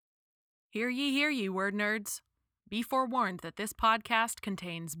Hear ye, word nerds. Be forewarned that this podcast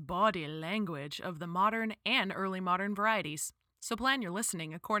contains body language of the modern and early modern varieties, so plan your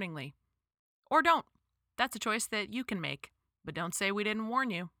listening accordingly. Or don't. That's a choice that you can make, but don't say we didn't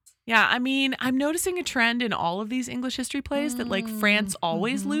warn you. Yeah, I mean, I'm noticing a trend in all of these English history plays that, like, France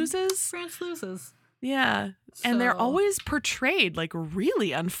always loses. France loses. Yeah, and they're always portrayed, like, really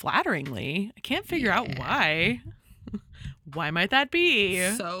unflatteringly. I can't figure out why. Why might that be?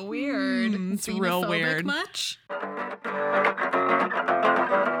 So weird. It's real weird. Much?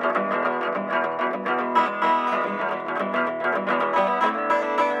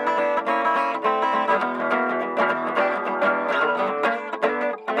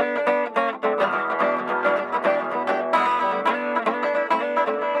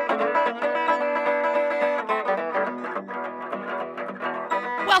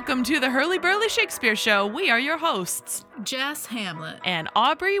 Welcome to the Hurly Burly Shakespeare Show. We are your hosts, Jess Hamlet and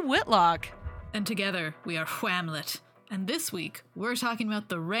Aubrey Whitlock. And together we are Whamlet. And this week we're talking about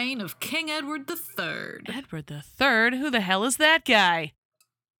the reign of King Edward III. Edward III? Who the hell is that guy?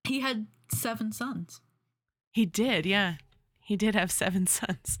 He had 7 sons. He did, yeah. He did have 7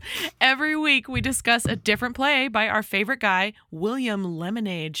 sons. Every week we discuss a different play by our favorite guy, William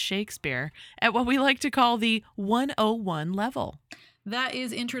Lemonade Shakespeare, at what we like to call the 101 level. That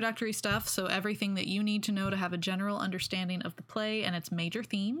is introductory stuff, so everything that you need to know to have a general understanding of the play and its major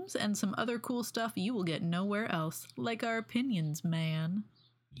themes, and some other cool stuff you will get nowhere else, like our opinions, man.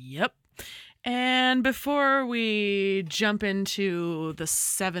 Yep. And before we jump into the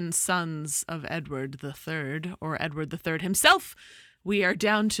 7 sons of Edward III, or Edward III himself, we are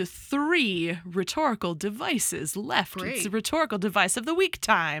down to 3 rhetorical devices left. Great. It's the rhetorical device of the week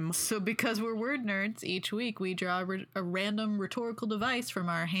time. So because we're word nerds, each week we draw a random rhetorical device from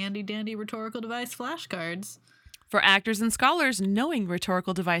our handy-dandy rhetorical device flashcards. For actors and scholars, knowing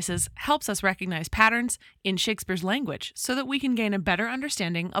rhetorical devices helps us recognize patterns in Shakespeare's language so that we can gain a better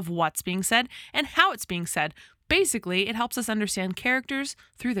understanding of what's being said and how it's being said. Basically, it helps us understand characters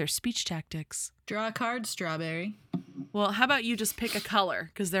through their speech tactics. Draw a card, Strawberry. Well, how about you just pick a color,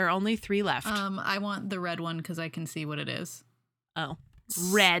 because there are only 3 left. I want the red one because I can see what it is. Oh,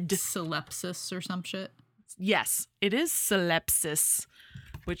 red. Syllepsis or some shit. Yes, it is syllepsis,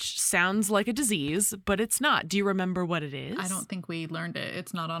 which sounds like a disease, but it's not. Do you remember what it is? I don't think we learned it.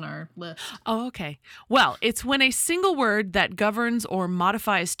 It's not on our list. Oh, okay. Well, it's when a single word that governs or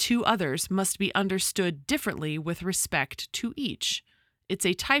modifies 2 others must be understood differently with respect to each. It's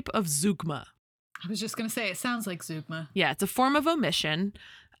a type of zeugma. I was just going to say, it sounds like zeugma. Yeah, it's a form of omission.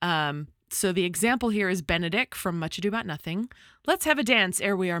 So the example here is Benedict from Much Ado About Nothing. Let's have a dance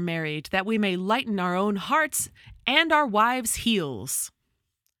ere we are married, that we may lighten our own hearts and our wives' heels.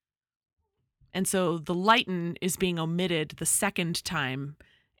 And so the lighten is being omitted the second time,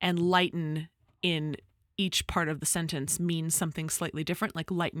 and lighten in each part of the sentence means something slightly different, like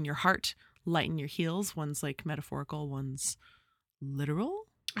lighten your heart, lighten your heels. One's like metaphorical, one's literal.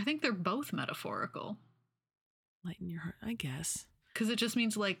 I think they're both metaphorical. Lighten your heart, I guess. Because it just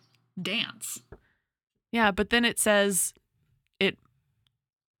means, like, dance. Yeah, but then it says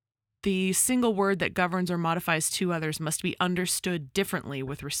the single word that governs or modifies 2 others must be understood differently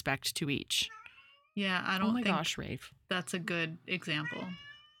with respect to each. Yeah, I don't think gosh, Rafe. That's a good example.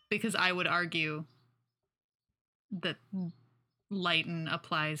 Because I would argue that lighten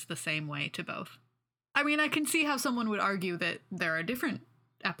applies the same way to both. I mean, I can see how someone would argue that there are different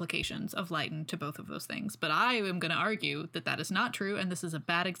applications of lighten to both of those things, but I am going to argue that that is not true, and this is a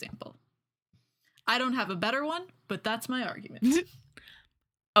bad example. I don't have a better one, but that's my argument.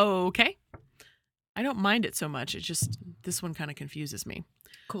 Okay. I don't mind it so much. It just, this one kind of confuses me.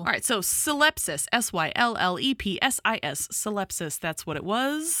 Cool. All right, so syllepsis, syllepsis, syllepsis, that's what it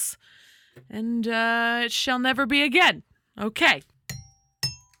was. And it shall never be again. Okay.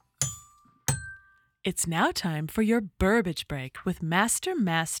 It's now time for your Burbage Break with Master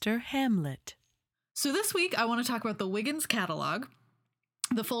Hamlet. So this week, I want to talk about the Wiggins catalog.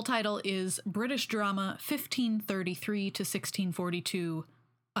 The full title is British Drama 1533 to 1642,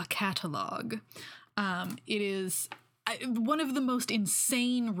 a Catalog. It is one of the most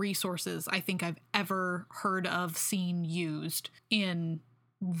insane resources I think I've ever heard of, seen, used in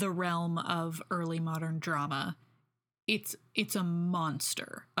the realm of early modern drama. It's a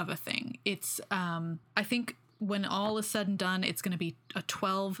monster of a thing. It's I think when all is said and done, it's going to be a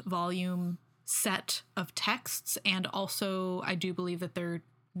 12-volume set of texts, and also I do believe that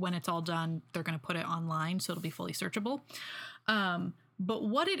when it's all done, they're going to put it online, so it'll be fully searchable. But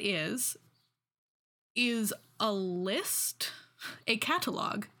what it is a list, a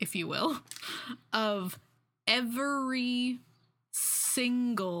catalog, if you will, of every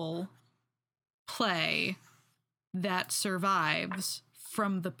single play that survives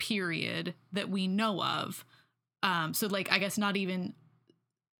from the period that we know of. So like, I guess not even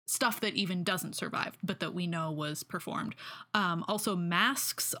stuff that even doesn't survive, but that we know was performed. Also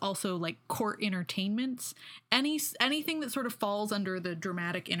masks, also like court entertainments, anything that sort of falls under the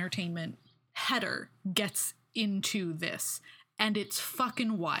dramatic entertainment header gets into this, and it's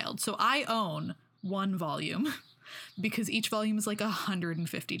fucking wild. So I own one volume because each volume is like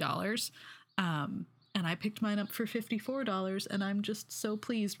 $150. And I picked mine up for $54, and I'm just so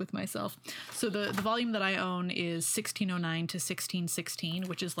pleased with myself. So the volume that I own is 1609 to 1616,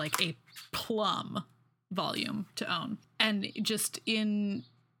 which is like a plum volume to own. And just in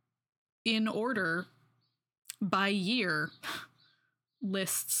order by year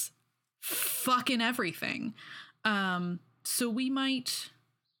lists fucking everything. So we might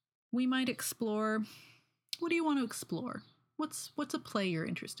explore. What do you want to explore? What's a play you're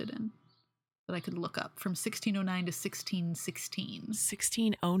interested in that I could look up from 1609 to 1616?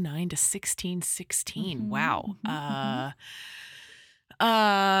 1609 to 1616. Mm-hmm, Wow.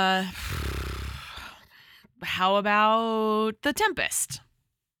 How about The Tempest?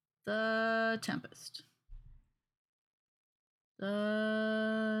 The Tempest.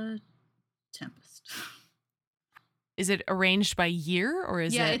 The Tempest. Is it arranged by year, or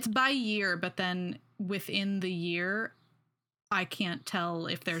is it? Yeah, it's by year, but then within the year, I can't tell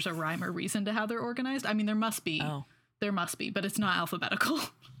if there's a rhyme or reason to how they're organized. I mean, there must be. Oh. There must be, but it's not alphabetical.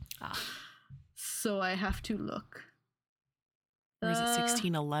 Ah. So I have to look. Or is it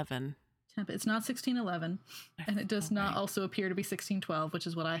 1611? It's not 1611, and it does not also appear to be 1612, which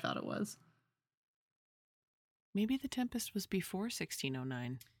is what I thought it was. Maybe The Tempest was before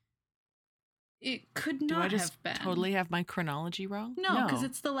 1609. It could Do not I just have been. totally have my chronology wrong? No, because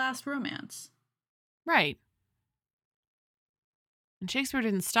it's the last romance. Right. And Shakespeare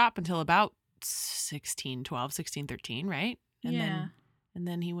didn't stop until about 1612, 1613, right? And yeah.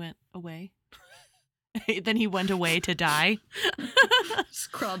 Then he went away. Then he went away to die.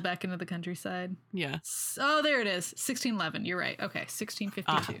 Just crawled back into the countryside. Yeah. Oh, there it is. 1611. You're right. Okay.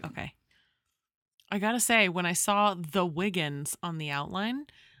 1652. Okay. I gotta say, when I saw the Wiggins on the outline,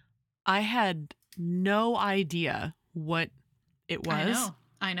 I had no idea what it was.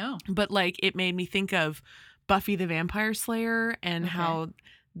 I know. But like, it made me think of Buffy the Vampire Slayer and how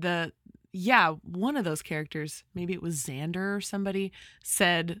one of those characters, maybe it was Xander or somebody,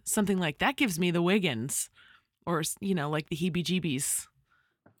 said something like, that gives me the Wiggins, or, like the heebie-jeebies.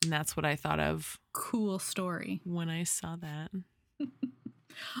 And that's what I thought of. Cool story. When I saw that.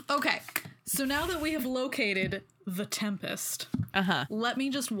 Okay, so now that we have located The Tempest, let me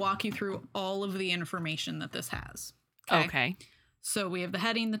just walk you through all of the information that this has. Okay. So we have the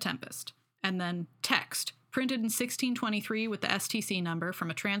heading, The Tempest, and then text, printed in 1623 with the STC number from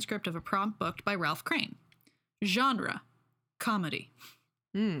a transcript of a prompt booked by Ralph Crane. Genre, comedy.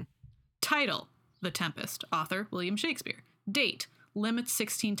 Title, The Tempest, author, William Shakespeare. Date, limits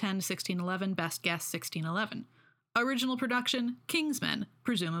 1610 to 1611, best guess 1611. Original production, Kingsmen,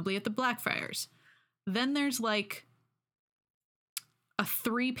 presumably at the Blackfriars. Then there's like a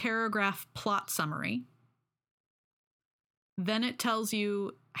 3-paragraph plot summary. Then it tells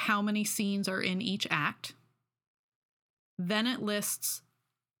you how many scenes are in each act. Then it lists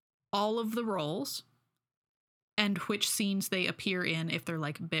all of the roles and which scenes they appear in if they're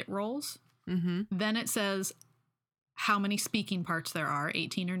like bit roles. Mm-hmm. Then it says how many speaking parts there are,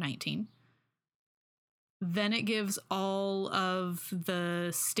 18 or 19. Then it gives all of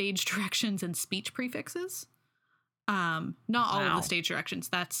the stage directions and speech prefixes. Not all of the stage directions.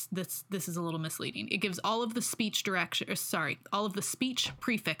 This is a little misleading. It gives all of the speech all of the speech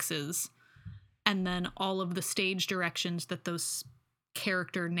prefixes, and then all of the stage directions that those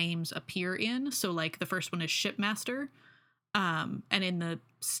character names appear in. So like the first one is shipmaster. And in the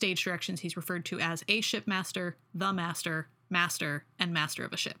stage directions, he's referred to as a shipmaster, the master, master, and master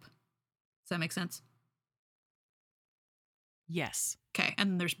of a ship. Does that make sense? Yes. Okay.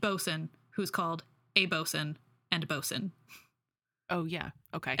 And then there's bosun, who's called a bosun and bosun. Oh, yeah.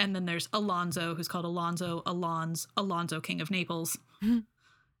 Okay. And then there's Alonzo, who's called Alonzo, Alonzo, King of Naples. And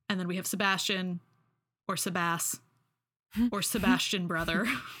then we have Sebastian, or Sebas, or Sebastian brother,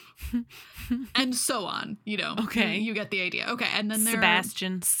 and so on, Okay. You get the idea. Okay. And then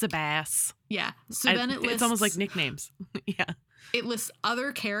Sebastian, Sebas. Yeah. So then it lists... It's almost like nicknames. Yeah. It lists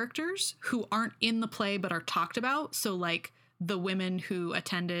other characters who aren't in the play but are talked about. So like the women who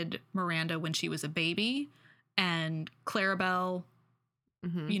attended Miranda when she was a baby, and Clarabelle,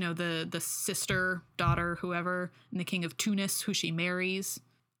 the sister, daughter, whoever, and the King of Tunis, who she marries.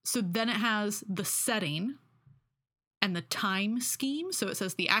 So then it has the setting, and the time scheme. So it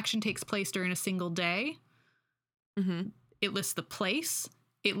says the action takes place during a single day. Mm-hmm. It lists the place.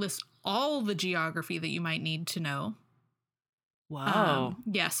 It lists all the geography that you might need to know. Whoa.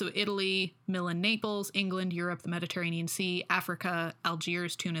 Yeah, so Italy, Milan, Naples, England, Europe, the Mediterranean Sea, Africa,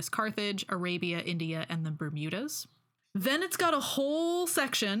 Algiers, Tunis, Carthage, Arabia, India, and the Bermudas. Then it's got a whole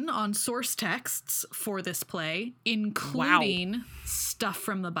section on source texts for this play, including stuff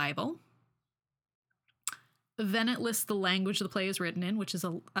from the Bible. Then it lists the language the play is written in, which is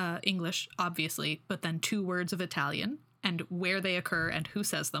English, obviously, but then 2 words of Italian, and where they occur and who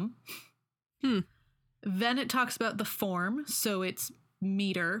says them. Then it talks about the form, so it's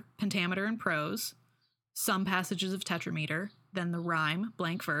meter, pentameter, and prose, some passages of tetrameter, then the rhyme,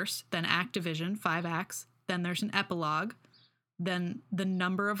 blank verse, then act division, 5 acts, then there's an epilogue, then the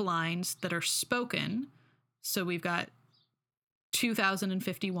number of lines that are spoken, so we've got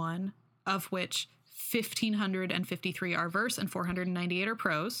 2,051, of which 1,553 are verse and 498 are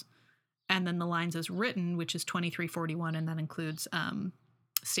prose, and then the lines as written, which is 2,341, and that includes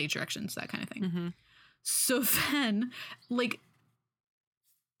stage directions, that kind of thing. Mm-hmm. So then, like,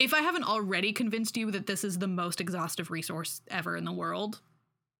 if I haven't already convinced you that this is the most exhaustive resource ever in the world,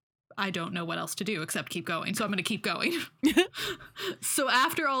 I don't know what else to do except keep going. So I'm going to keep going. So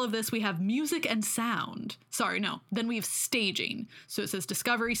after all of this, we have music and sound. Then we have staging. So it says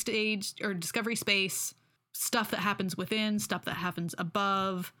discovery stage or discovery space, stuff that happens within, stuff that happens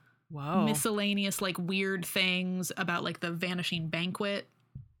above. Whoa. Miscellaneous, like, weird things about, like, the vanishing banquet.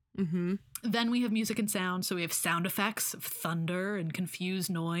 Mm-hmm. Then we have music and sound. So we have sound effects of thunder and confused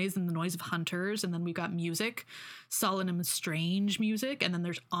noise and the noise of hunters. And then we've got music, solemn and strange music. And then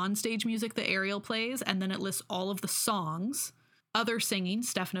there's onstage music that Ariel plays. And then it lists all of the songs. Other singing,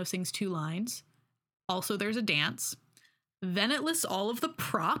 Stefano sings 2 lines. Also, there's a dance. Then it lists all of the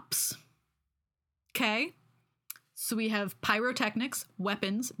props. Okay. So we have pyrotechnics,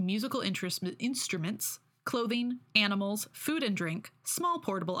 weapons, musical instruments, clothing, animals, food and drink, small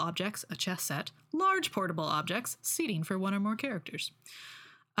portable objects, a chess set, large portable objects, seating for 1 or more characters.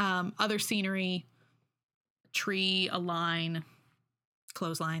 Other scenery, tree, a line,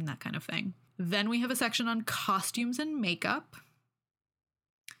 clothesline, that kind of thing. Then we have a section on costumes and makeup.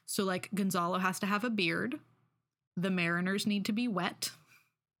 So, like, Gonzalo has to have a beard. The mariners need to be wet.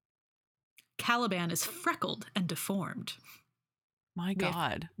 Caliban is freckled and deformed. My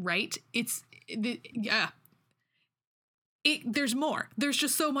God. Right? There's more. There's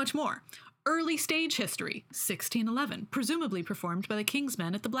just so much more. Early stage history, 1611, presumably performed by the King's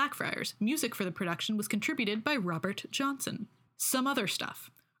Men at the Blackfriars. Music for the production was contributed by Robert Johnson. Some other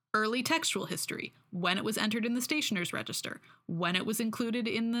stuff. Early textual history, when it was entered in the Stationer's Register, when it was included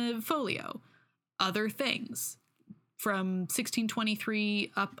in the folio. Other things. From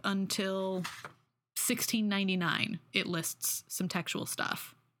 1623 up until 1699, it lists some textual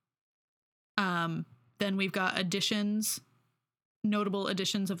stuff. Then we've got additions, notable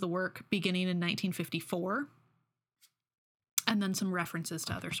editions of the work beginning in 1954, and then some references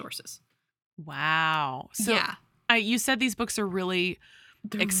to other sources. Wow. So yeah. You said these books are really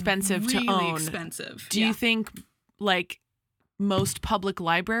expensive really to own. Expensive. Do you think, like, most public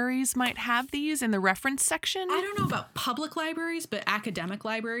libraries might have these in the reference section? I don't know about public libraries, but academic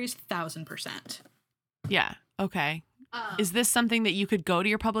libraries, 1,000%. Yeah. Okay. Is this something that you could go to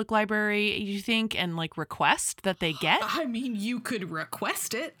your public library, you think, and, like, request that they get? I mean, you could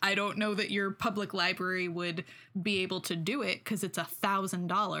request it. I don't know that your public library would be able to do it because it's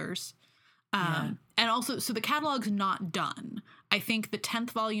 $1,000. And also, so the catalog's not done. I think the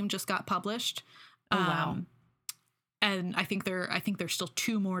 10th volume just got published. Oh, wow. And I think there's still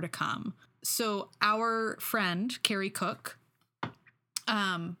 2 more to come. So our friend, Carrie Cook,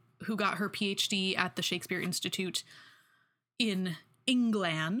 who got her PhD at the Shakespeare Institute in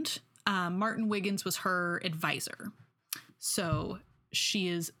England, Martin Wiggins was her advisor. So she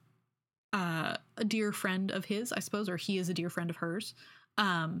is a dear friend of his, I suppose, or he is a dear friend of hers.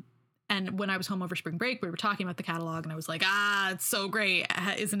 And when I was home over spring break, we were talking about the catalog, and I was like, it's so great.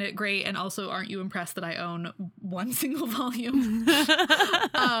 Isn't it great? And also, aren't you impressed that I own 1 single volume?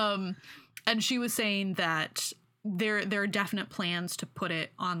 And she was saying that there are definite plans to put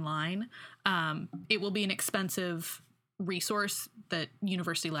it online. It will be an expensive resource that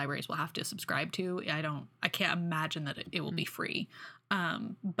university libraries will have to subscribe to. I can't imagine that it will be free.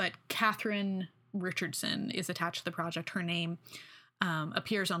 But Catherine Richardson is attached to the project. Her name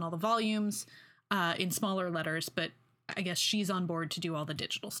appears on all the volumes in smaller letters, but I guess she's on board to do all the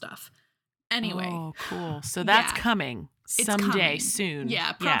digital stuff. Anyway. Oh, cool. So that's coming someday soon.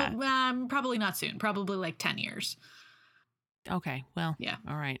 Yeah, probably not soon. Probably like 10 years. Okay. Well, yeah.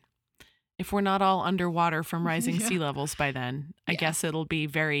 All right. If we're not all underwater from rising sea levels by then, I guess it'll be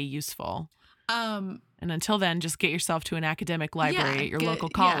very useful. And until then, just get yourself to an academic library at your local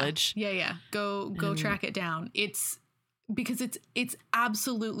college. Yeah. Go track it down. It's because it's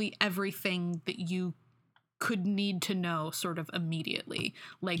absolutely everything that you could need to know sort of immediately.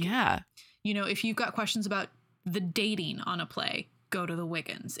 Like, if you've got questions about the dating on a play, go to the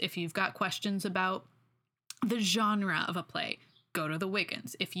Wiggins. If you've got questions about the genre of a play, go to the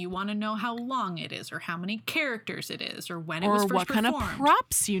Wiggins. If you want to know how long it is or how many characters it is or when it was first performed. Or what kind of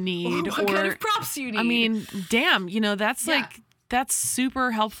props you need. I mean, damn, that's that's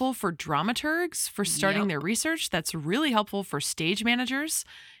super helpful for dramaturgs for starting their research. That's really helpful for stage managers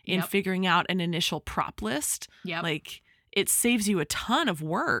in figuring out an initial prop list. Like, it saves you a ton of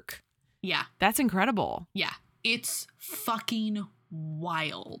work. Yeah. That's incredible. Yeah. It's fucking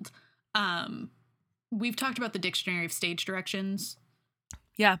wild. We've talked about the Dictionary of Stage Directions.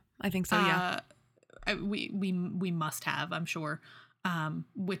 Yeah, I think so, yeah. We must have, I'm sure.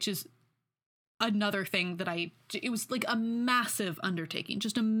 Which is another thing that it was like a massive undertaking,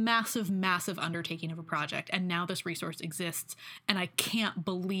 just a massive undertaking of a project. And now this resource exists, and I can't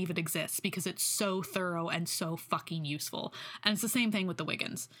believe it exists because it's so thorough and so fucking useful. And it's the same thing with the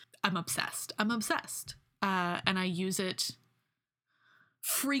Wiggins. I'm obsessed. And I use it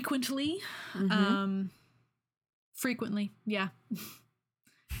frequently. Yeah.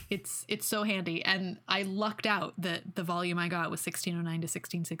 It's so handy, and I lucked out that the volume I got was 1609 to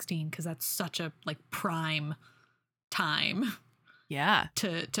 1616 because that's such a prime time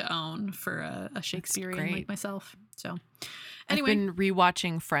to own for a Shakespearean like myself. So anyway, I've been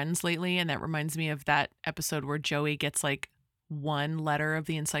rewatching Friends lately, and that reminds me of that episode where Joey gets one letter of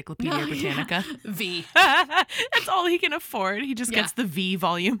the Encyclopedia Britannica. V. That's all he can afford. He just gets the V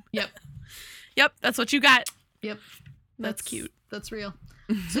volume. Yep, that's what you got. Yep. That's cute. That's real.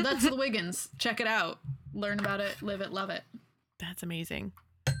 So that's the Wiggins. Check it out. Learn about it, live it, love it. That's amazing.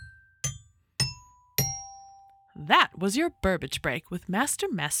 That was your Burbage Break with Master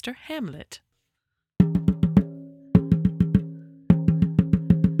Hamlet.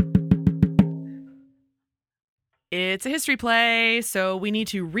 It's a history play, so we need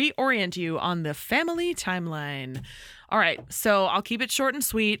to reorient you on the family timeline. All right, so I'll keep it short and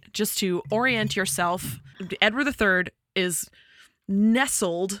sweet just to orient yourself. Edward III is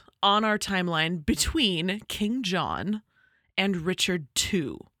nestled on our timeline between King John and Richard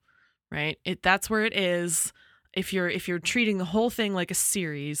II, right? That's where it is. If you're treating the whole thing like a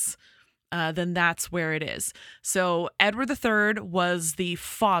series, then that's where it is. So Edward III was the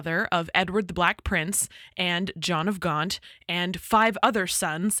father of Edward the Black Prince and John of Gaunt and 5 other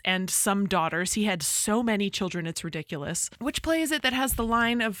sons and some daughters. He had so many children, it's ridiculous. Which play is it that has the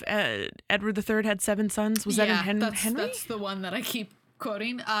line of Edward III had 7 sons? Was that in Henry? That's the one that I keep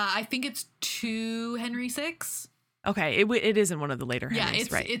quoting. I think it's 2 Henry VI. Okay, it is in one of the later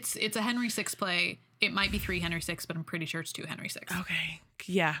Henrys, right? It's a Henry VI play. It might be 3 Henry VI, but I'm pretty sure it's 2 Henry VI. Okay.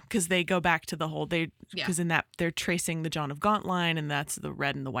 Yeah, because they go back to the whole, because in that they're tracing the John of Gaunt line, and that's the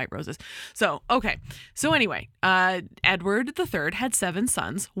red and the white roses. So, okay. So anyway, Edward III had 7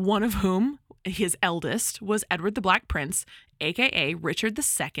 sons, one of whom, his eldest, was Edward the Black Prince, a.k.a. Richard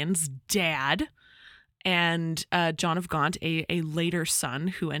II's dad. And John of Gaunt, a later son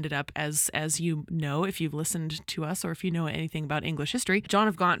who ended up as you know, if you've listened to us or if you know anything about English history, John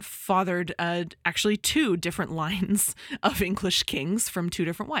of Gaunt fathered actually 2 different lines of English kings from 2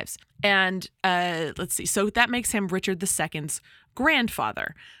 different wives. And let's see, so that makes him Richard II's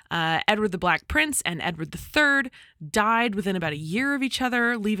grandfather. Edward the Black Prince and Edward III died within about a year of each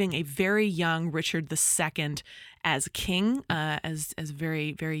other, leaving a very young Richard II as king, as a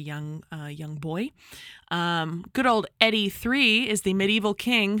very, very young boy. Good old Eddie III is the medieval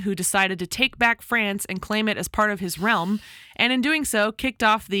king who decided to take back France and claim it as part of his realm, and in doing so kicked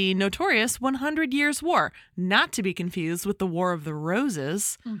off the notorious 100 Years' War, not to be confused with the War of the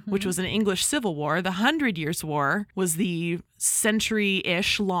Roses, which was an English civil war. The 100 Years' War was the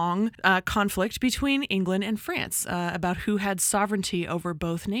century-ish long conflict between England and France about who had sovereignty over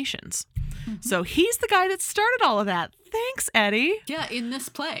both nations. So he's the guy that started all of that. Thanks, Eddie. Yeah, in this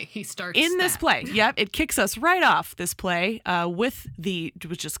play, he starts this play. Yep, it kicks us right off, this play, was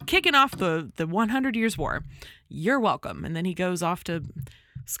just kicking off the 100 Years' War. You're welcome. And then he goes off to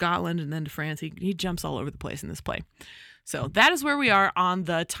Scotland and then to France. He jumps all over the place in this play. So that is where we are on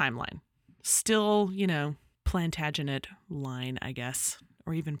the timeline. Still, Plantagenet line, I guess,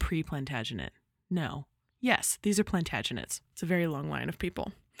 or even pre-Plantagenet. No. Yes, these are Plantagenets. It's a very long line of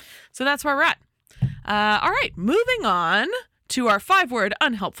people. So that's where we're at. All right, moving on to our 5-word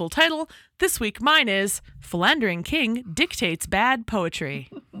unhelpful title. This week, mine is Philandering King Dictates Bad Poetry.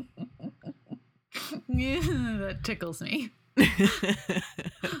 That tickles me.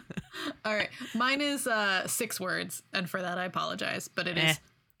 All right. Mine is 6 words, and for that I apologize, but it is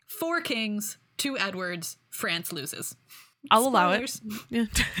 4 kings, 2 Edwards, France loses. I'll allow it. Yeah.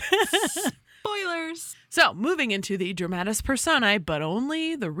 Spoilers. So, moving into the dramatis personae, but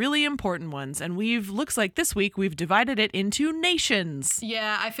only the really important ones. And looks like this week we've divided it into nations.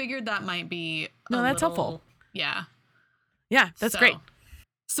 Yeah, I figured that might be helpful. Yeah. Yeah, that's great.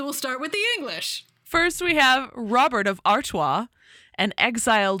 So we'll start with the English. First, we have Robert of Artois, an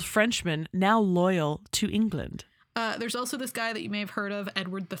exiled Frenchman now loyal to England. There's also this guy that you may have heard of,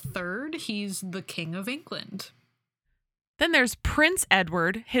 Edward III. He's the King of England. Then there's Prince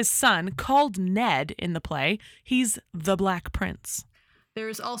Edward, his son, called Ned in the play. He's the Black Prince.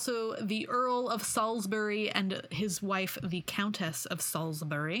 There's also the Earl of Salisbury and his wife, the Countess of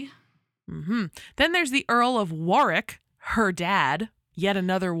Salisbury. Mm-hmm. Then there's the Earl of Warwick, her dad, yet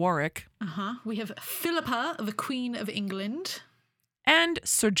another Warwick. We have Philippa, the Queen of England. And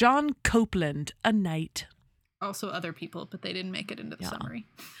Sir John Copeland, a knight. Also other people, but they didn't make it into the summary.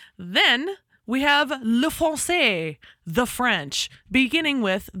 Then we have Le Français, the French, beginning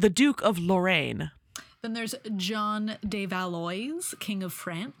with the Duke of Lorraine. Then there's John de Valois, King of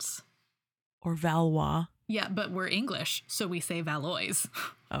France. Or Valois. Yeah, but we're English, so we say Valois.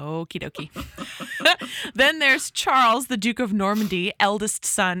 Okie dokie. Then there's Charles, the Duke of Normandy, eldest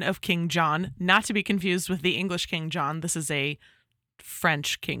son of King John, not to be confused with the English King John. This is a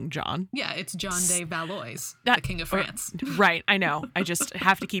French King John. Yeah, it's John de Valois, the King of France. Right, I know. I just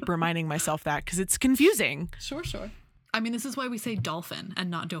have to keep reminding myself that because it's confusing. Sure. I mean, this is why we say dolphin and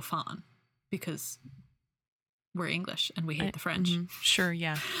not dauphin, because we're English and we hate the French. Mm-hmm. Sure,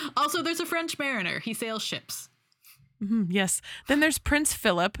 yeah. Also, there's a French mariner. He sails ships. Mm-hmm, yes. Then there's Prince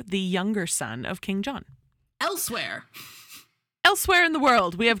Philip, the younger son of King John. Elsewhere in the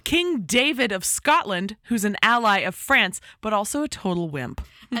world, we have King David of Scotland, who's an ally of France, but also a total wimp.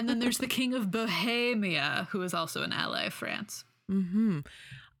 And then there's the King of Bohemia, who is also an ally of France. Mm-hmm.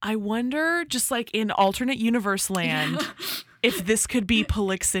 I wonder, just like in alternate universe land, if this could be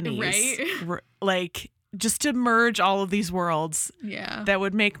Polixenes. Right? Like, just to merge all of these worlds. Yeah. That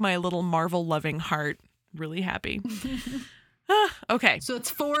would make my little Marvel-loving heart really happy. Okay. So it's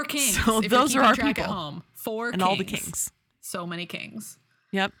 4 kings. So those are our people. At home. 4 and kings. all the kings. So many kings.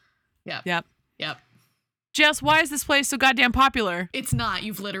 Yep. Yep. Jess, why is this place so goddamn popular? It's not.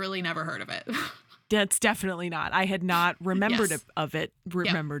 You've literally never heard of it. That's definitely not. I had not remembered of it.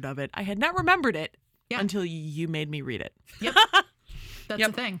 I had not remembered it until you made me read it. Yep. That's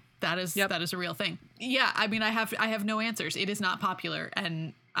the thing. That is a real thing. Yeah, I mean, I have no answers. It is not popular,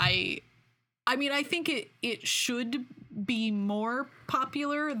 and I mean, I think it should be more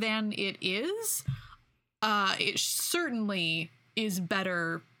popular than it is. It certainly is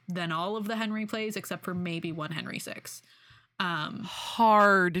better than all of the Henry plays, except for maybe one Henry VI.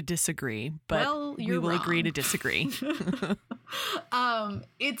 Hard to disagree, but we will agree to disagree.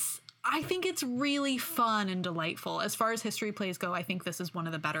 I think it's really fun and delightful. As far as history plays go, I think this is one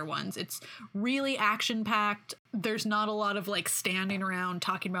of the better ones. It's really action-packed. There's not a lot of like standing around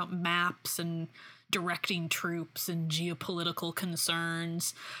talking about maps and directing troops and geopolitical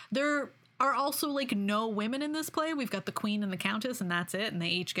concerns. There are also like no women in this play. We've got the Queen and the Countess, and that's it. And they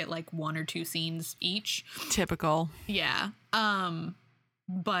each get like 1 or 2 scenes each. Typical. Yeah.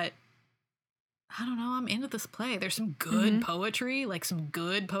 But I don't know. I'm into this play. There's some good poetry, Even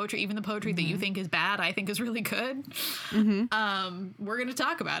the poetry that you think is bad, I think is really good. We're going to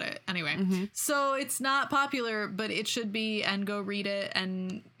talk about it anyway. So it's not popular, but it should be, and go read it.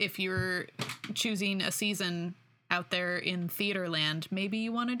 And if you're choosing a season out there in theater land, maybe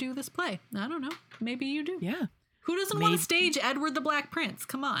you want to do this play. I don't know. Maybe you do. Yeah. Who doesn't want to stage Edward the Black Prince?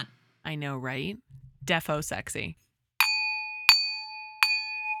 Come on. I know, right? Defo sexy.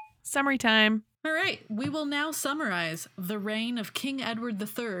 Summary time. All right, we will now summarize the reign of King Edward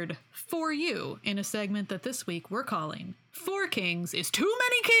III for you in a segment that this week we're calling 4 Kings is Too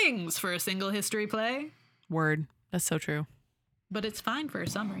Many Kings for a Single History Play. Word. That's so true. But it's fine for a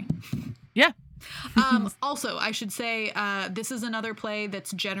summary. Yeah. Also, I should say this is another play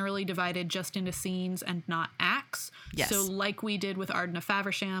that's generally divided just into scenes and not acts. Yes. So like we did with Arden of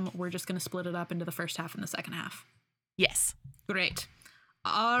Faversham, we're just going to split it up into the first half and the second half. Yes. Great.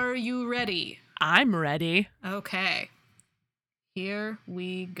 Are you ready? I'm ready. Okay. Here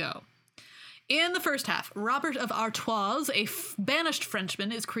we go. In the first half, Robert of Artois, a banished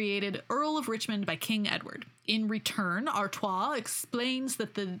Frenchman, is created Earl of Richmond by King Edward. In return, Artois explains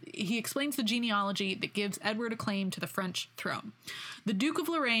the genealogy that gives Edward a claim to the French throne. The Duke of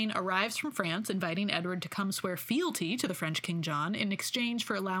Lorraine arrives from France, inviting Edward to come swear fealty to the French King John in exchange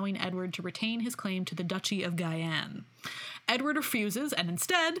for allowing Edward to retain his claim to the Duchy of Guyenne. Edward refuses and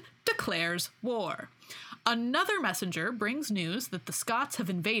instead declares war. Another messenger brings news that the Scots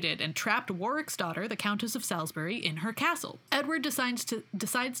have invaded and trapped Warwick's daughter, the Countess of Salisbury, in her castle. Edward decides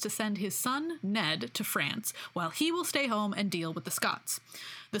to send his son, Ned, to France, while he will stay home and deal with the Scots.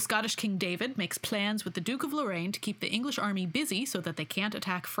 The Scottish King David makes plans with the Duke of Lorraine to keep the English army busy so that they can't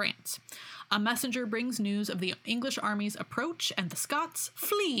attack France. A messenger brings news of the English army's approach, and the Scots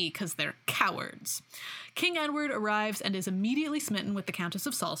flee because they're cowards. King Edward arrives and is immediately smitten with the Countess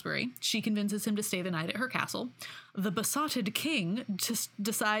of Salisbury. She convinces him to stay the night at her castle. The besotted king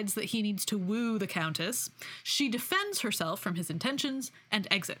decides that he needs to woo the Countess. She defends herself from his intentions and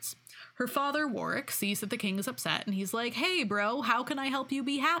exits. Her father, Warwick, sees that the king is upset, and he's like, hey, bro, how can I help you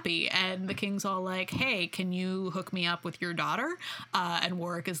be happy? And the king's all like, hey, can you hook me up with your daughter? And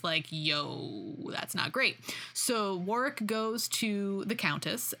Warwick is like, yo, that's not great. So Warwick goes to the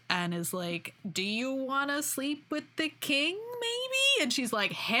Countess and is like, do you want to sleep with the king, maybe? And she's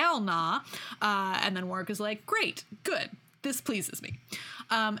like, hell nah. And then Warwick is like, great, good. This pleases me.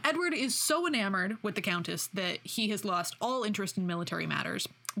 Edward is so enamored with the Countess that he has lost all interest in military matters.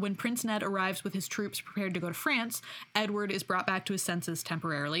 When Prince Ned arrives with his troops prepared to go to France, Edward is brought back to his senses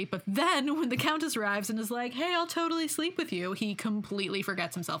temporarily. But then when the Countess arrives and is like, hey, I'll totally sleep with you, he completely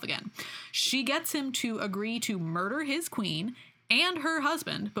forgets himself again. She gets him to agree to murder his queen and her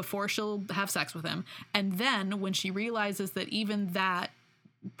husband before she'll have sex with him. And then when she realizes that even that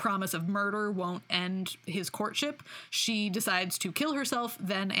promise of murder won't end his courtship, she decides to kill herself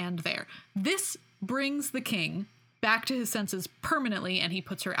then and there. This brings the king back to his senses permanently, and he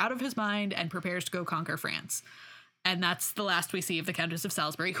puts her out of his mind and prepares to go conquer France. And that's the last we see of the Countess of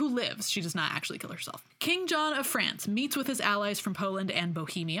Salisbury, who lives. She does not actually kill herself. King John of France meets with his allies from Poland and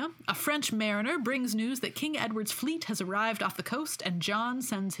Bohemia. A French mariner brings news that King Edward's fleet has arrived off the coast, and John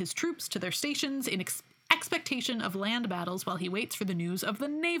sends his troops to their stations in expectation of land battles while he waits for the news of the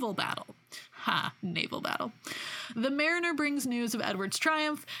naval battle. Ha, naval battle. The mariner brings news of Edward's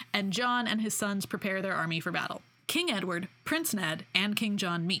triumph, and John and his sons prepare their army for battle. King Edward, Prince Ned, and King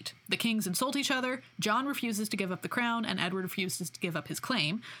John meet. The kings insult each other. John refuses to give up the crown, and Edward refuses to give up his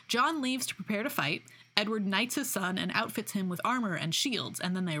claim. John leaves to prepare to fight. Edward knights his son and outfits him with armor and shields,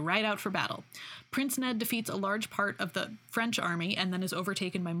 and then they ride out for battle. Prince Ned defeats a large part of the French army and then is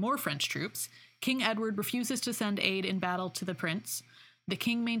overtaken by more French troops. King Edward refuses to send aid in battle to the prince. The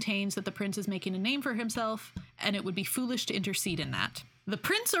king maintains that the prince is making a name for himself, and it would be foolish to intercede in that. The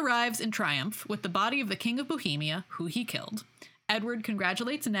prince arrives in triumph with the body of the King of Bohemia, who he killed. Edward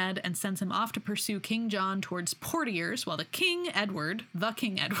congratulates Ned and sends him off to pursue King John towards Poitiers, while the King Edward,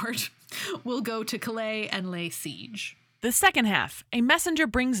 will go to Calais and lay siege. The second half, a messenger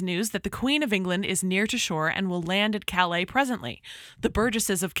brings news that the Queen of England is near to shore and will land at Calais presently. The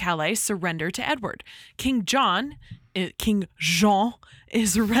burgesses of Calais surrender to Edward. King Jean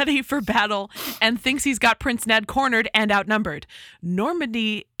is ready for battle and thinks he's got Prince Ned cornered and outnumbered.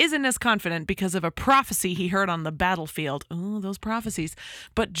 Normandy isn't as confident because of a prophecy he heard on the battlefield. Oh, those prophecies.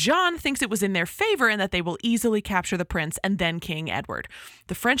 But John thinks it was in their favor and that they will easily capture the prince and then King Edward.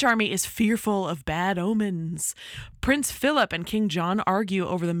 The French army is fearful of bad omens. Prince Philip and King John argue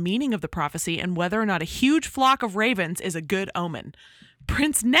over the meaning of the prophecy and whether or not a huge flock of ravens is a good omen.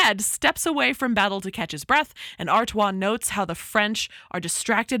 Prince Ned steps away from battle to catch his breath, and Artois notes how the French are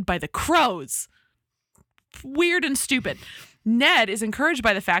distracted by the crows. Weird and stupid. Ned is encouraged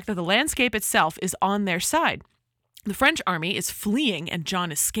by the fact that the landscape itself is on their side. The French army is fleeing, and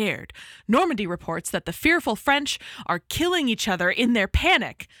John is scared. Normandy reports that the fearful French are killing each other in their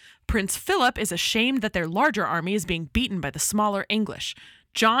panic. Prince Philip is ashamed that their larger army is being beaten by the smaller English.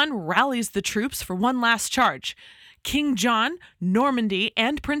 John rallies the troops for one last charge. King John, Normandy,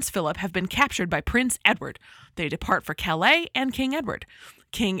 and Prince Philip have been captured by Prince Edward. They depart for Calais and King Edward.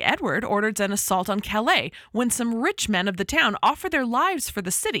 King Edward orders an assault on Calais when some rich men of the town offer their lives for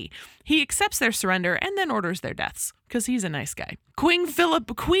the city. He accepts their surrender and then orders their deaths. because he's a nice guy. Queen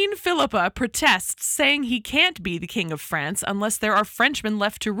Philippa protests, saying he can't be the king of France unless there are Frenchmen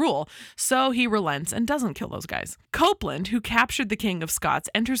left to rule, so he relents and doesn't kill those guys. Copeland, who captured the King of Scots,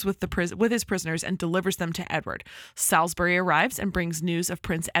 enters with his prisoners and delivers them to Edward. Salisbury arrives and brings news of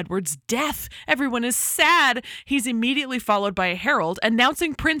Prince Edward's death. Everyone is sad. He's immediately followed by a herald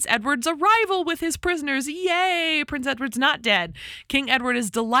announcing Prince Edward's arrival with his prisoners. Yay! Prince Edward's not dead. King Edward is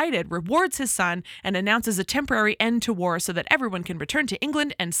delighted, rewards his son, and announces a temporary end to war so that everyone can return to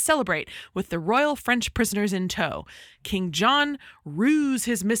England and celebrate with the royal French prisoners in tow. King John rues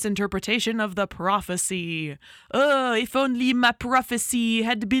his misinterpretation of the prophecy. Oh, if only my prophecy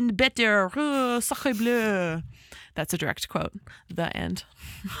had been better. Oh, sacre bleu. That's a direct quote. The end.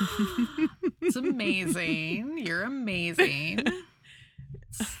 It's amazing. You're amazing.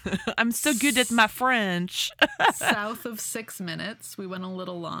 I'm so good at my French. South of 6 minutes. We went a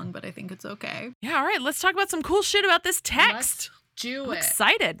little long, but I think it's okay. Yeah, all right. Let's talk about some cool shit about this text. Let's do I'm it.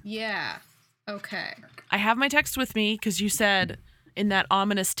 excited. Yeah. Okay. I have my text with me because you said in that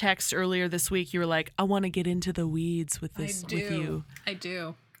ominous text earlier this week, you were like, I want to get into the weeds with this with you. I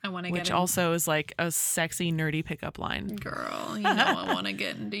do. I want to get Which also is like a sexy, nerdy pickup line. Girl, you know I want to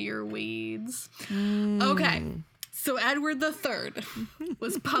get into your weeds. Okay. So Edward III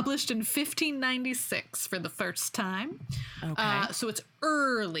was published in 1596 for the first time. Okay. So it's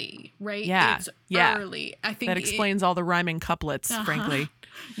early, right? Yeah. It's yeah. early. I think that explains all the rhyming couplets, frankly.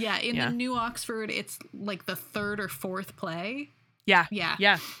 Yeah. In the New Oxford, it's like the third or fourth play. Yeah. Yeah.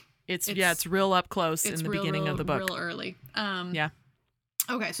 Yeah. It's real up close in the beginning of the book. Real early. Yeah.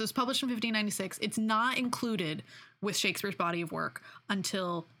 Okay, so it's published in 1596. It's not included with Shakespeare's body of work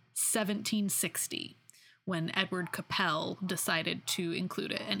until 1760, when Edward Capel decided to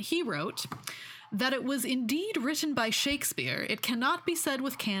include it. And he wrote that it was indeed written by Shakespeare. It cannot be said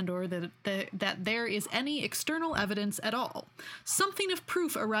with candor that there is any external evidence at all. Something of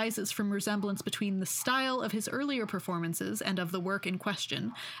proof arises from resemblance between the style of his earlier performances and of the work in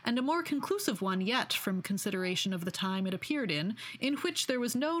question, and a more conclusive one yet from consideration of the time it appeared in which there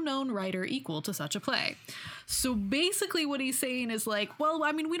was no known writer equal to such a play. So basically what he's saying is like, well,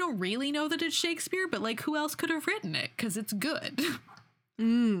 I mean, we don't really know that it's Shakespeare, but like, who else could have written it? Because it's good.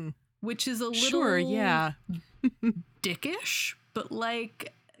 Which is a little dickish, but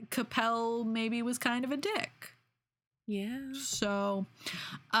like Capel maybe was kind of a dick. Yeah. So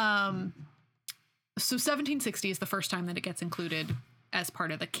 1760 is the first time that it gets included as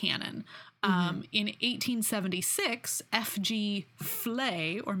part of the canon. In 1876, F.G.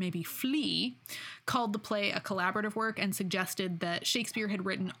 Flay, or maybe Flea, called the play a collaborative work and suggested that Shakespeare had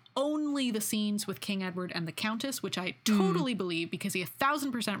written only the scenes with King Edward and the Countess, which I totally believe because he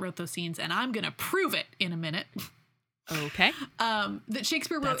 1000% wrote those scenes, and I'm going to prove it in a minute. Okay. That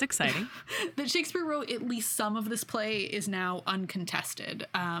Shakespeare wrote. That's exciting. That Shakespeare wrote at least some of this play is now uncontested.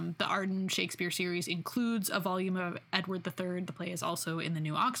 The Arden Shakespeare series includes a volume of Edward III. The play is also in the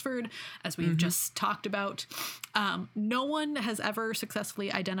New Oxford, as we've just talked about. No one has ever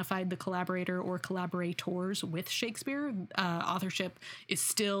successfully identified the collaborator or collaborators with Shakespeare. Authorship is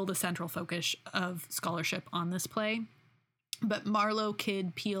still the central focus of scholarship on this play. But Marlowe,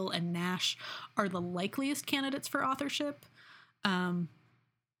 Kidd, Peele, and Nash are the likeliest candidates for authorship. But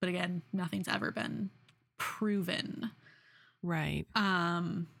again, nothing's ever been proven. Right.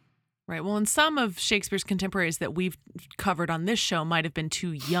 Right. Well, and some of Shakespeare's contemporaries that we've covered on this show might have been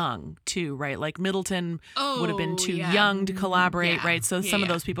too young, too, right? Like Middleton would have been too young to collaborate, right? So some of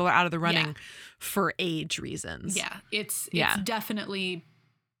those people are out of the running for age reasons. Yeah. It's definitely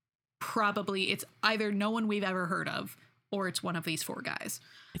probably, it's either no one we've ever heard of, or it's one of these four guys.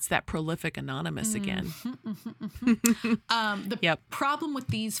 It's that prolific anonymous again. The problem with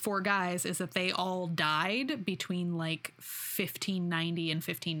these four guys is that they all died between like 1590 and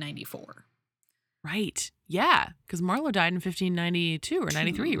 1594. Right. Yeah. Because Marlowe died in 1592 or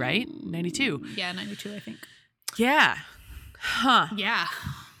 93, right? 92. Yeah, 92, I think. Yeah. Huh. Yeah.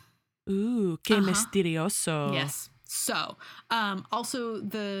 Ooh, que misterioso. Yes. So, also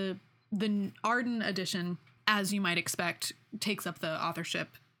the Arden edition, as you might expect, takes up the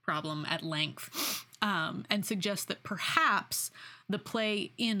authorship problem at length, and suggests that perhaps the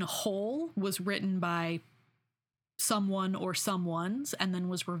play in whole was written by someone or someones and then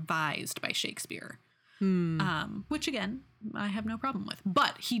was revised by Shakespeare, which again, I have no problem with.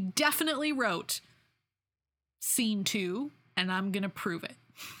 But he definitely wrote scene 2, and I'm going to prove it.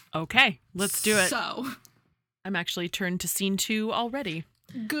 Okay, let's do it. So I'm actually turned to scene 2 already.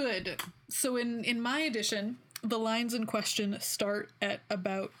 Good. So in my edition, the lines in question start at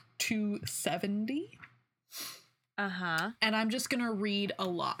about 270. Uh-huh. And I'm just going to read a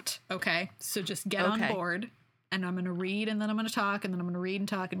lot, okay? So just get on board. and I'm going to read, and then I'm going to talk, and then I'm going to read and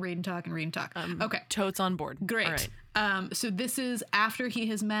talk and read and talk and read and talk. Okay. Totes on board. Great. All right. So this is after he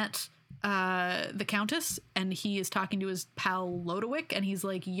has met the Countess, and he is talking to his pal Lodowick, and he's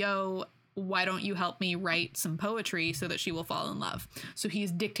like, yo, why don't you help me write some poetry so that she will fall in love? So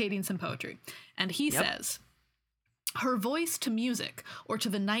he's dictating some poetry. And he says, her voice to music, or to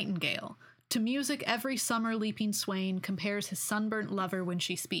the nightingale. To music every summer leaping swain compares his sunburnt lover when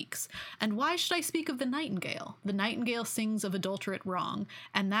she speaks. And why should I speak of the nightingale? The nightingale sings of adulterate wrong,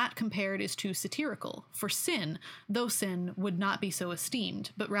 and that compared is too satirical. For sin, though sin, would not be so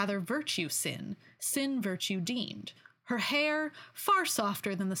esteemed, but rather virtue sin virtue deemed. Her hair, far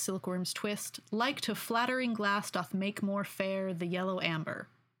softer than the silkworm's twist, like to flattering glass doth make more fair the yellow amber.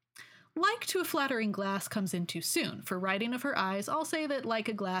 Like to a flattering glass comes in too soon. For writing of her eyes, I'll say that like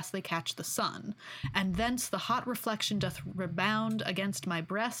a glass they catch the sun, and thence the hot reflection doth rebound against my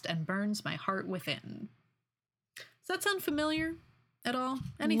breast and burns my heart within. Does that sound familiar at all?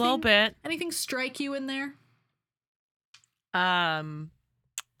 Anything, a little bit. Anything strike you in there?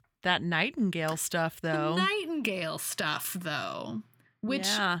 That nightingale stuff, though. The nightingale stuff, though, which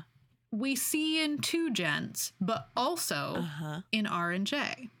we see in Two Gents, but also in R and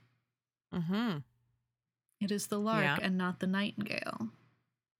J. Mm-hmm. It is the lark and not the nightingale.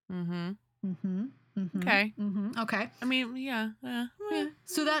 Mm-hmm. Mm-hmm. Mm-hmm. Okay. Mm-hmm. Okay. I mean, yeah.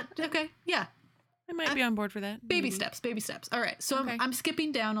 So that, okay, yeah. I might be on board for that. Baby steps. All right. So I'm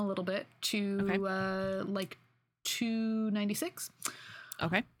skipping down a little bit to like 296.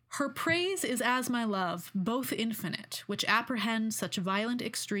 Okay. Her praise is as my love, both infinite, which apprehend such violent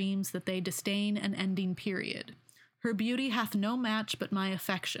extremes that they disdain an ending period. Her beauty hath no match but my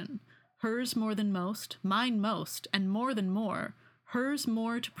affection. Hers more than most, mine most, and more than more. Hers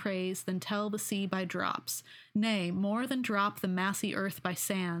more to praise than tell the sea by drops. Nay, more than drop the massy earth by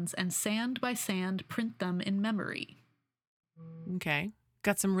sands, and sand by sand print them in memory. Okay.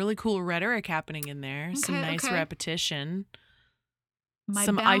 Got some really cool rhetoric happening in there. Some nice repetition. My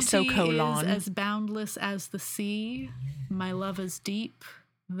some bounty isocolon. is as boundless as the sea. My love is deep.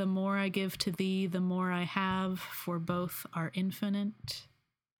 The more I give to thee, the more I have, for both are infinite.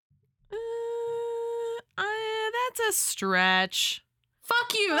 That's a stretch.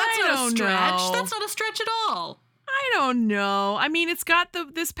 Fuck you. That's not a stretch. That's not a stretch at all. I don't know. I mean, it's got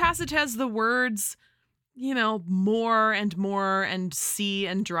this passage has the words, more and sea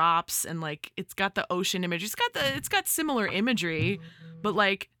and drops, and like it's got the ocean image. It's got similar imagery, but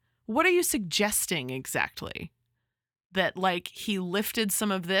like, what are you suggesting exactly? That like he lifted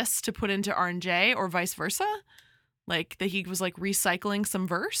some of this to put into R&J or vice versa? Like that he was like recycling some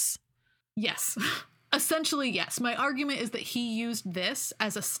verse? Yes. Essentially, yes. My argument is that he used this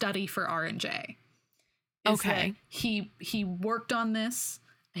as a study for R&J. Okay. He worked on this.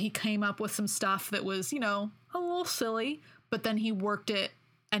 He came up with some stuff that was, a little silly, but then he worked it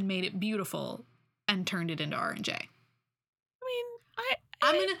and made it beautiful and turned it into R&J.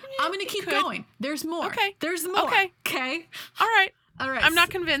 I mean, I'm gonna keep going. There's more. Okay. There's more. Okay. Okay. All right. I'm not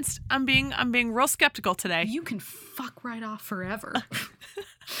convinced. I'm being real skeptical today. You can fuck right off forever.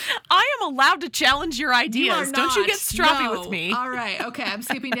 I am allowed to challenge your ideas. You are not. Don't you get stroppy with me. All right. Okay. I'm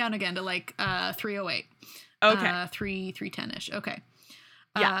skipping down again to like 308. Okay. 310-ish. Okay.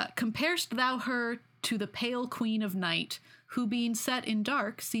 Yeah. Comparest thou her to the pale queen of night, who being set in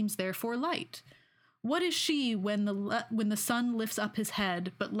dark seems therefore light? What is she when the sun lifts up his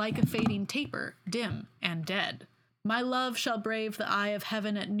head, but like a fading taper, dim and dead? My love shall brave the eye of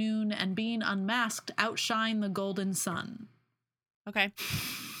heaven at noon, and being unmasked outshine the golden sun. Okay.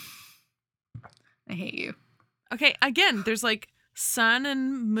 I hate you. Okay, again, there's like sun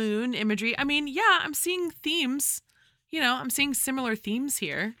and moon imagery. I mean, yeah, I'm seeing themes. I'm seeing similar themes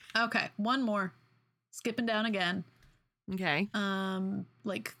here. Okay, one more. Skipping down again. Okay.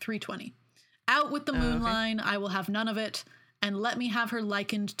 Like 320. Out with the moon line, I will have none of it, and let me have her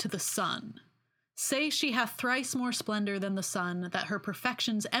likened to the sun. Say she hath thrice more splendor than the sun, that her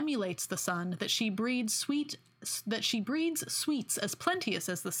perfections emulates the sun, that she breeds sweets as plenteous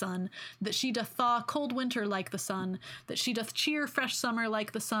as the sun, that she doth thaw cold winter like the sun, that she doth cheer fresh summer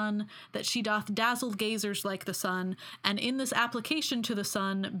like the sun, that she doth dazzle gazers like the sun, and in this application to the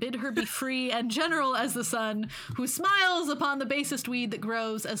sun, bid her be free and general as the sun, who smiles upon the basest weed that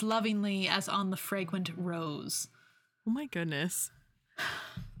grows as lovingly as on the fragrant rose. Oh my goodness.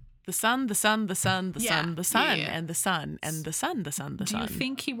 The sun, the sun, the sun, the sun, the sun, and the sun, and the sun, the sun, the sun. Do you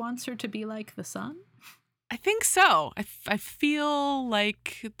think he wants her to be like the sun? I think so. I feel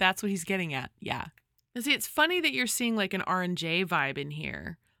like that's what he's getting at. Yeah. See, it's funny that you're seeing like an R&J vibe in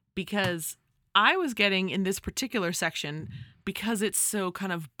here, because I was getting in this particular section, because it's so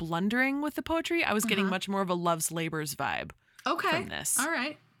kind of blundering with the poetry, I was getting much more of a Love's Labours vibe from this. All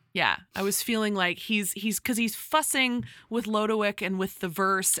right. Yeah, I was feeling like he's because he's fussing with Lodowick and with the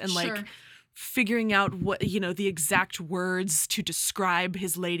verse and like figuring out what, the exact words to describe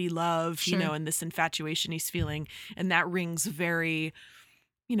his lady love, and this infatuation he's feeling. And that rings very,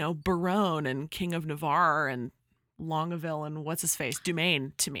 Baron and King of Navarre and Longaville and what's his face,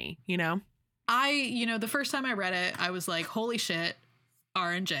 Dumaine to me, The first time I read it, I was like, holy shit,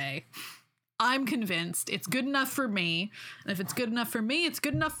 R&J. I'm convinced it's good enough for me. And if it's good enough for me, it's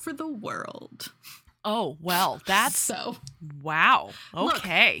good enough for the world. Oh, well, that's so. Wow.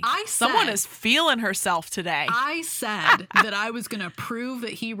 Okay. Look, someone is feeling herself today. I said that I was going to prove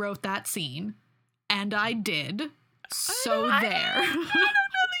that he wrote that scene, and I did. So there.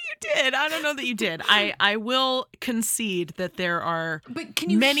 I don't know that you did. I will concede that there are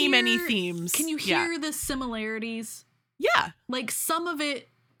many themes. Can you hear the similarities? Yeah. Like some of it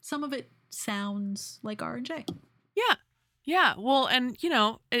sounds like R&J. Yeah. Yeah. Well, and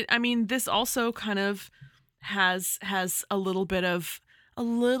this also kind of has a little bit of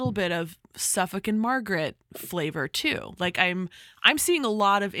Suffolk and Margaret flavor too. Like I'm seeing a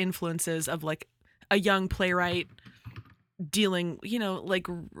lot of influences of like a young playwright dealing, like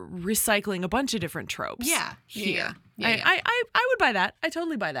recycling a bunch of different tropes. Yeah. Here. Yeah. I would buy that. I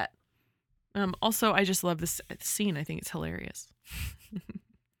totally buy that. Also, I just love this scene. I think it's hilarious.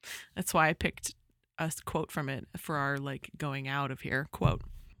 That's why I picked a quote from it for our like going out of here quote.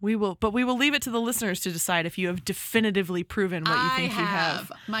 We will leave it to the listeners to decide if you have definitively proven what you think you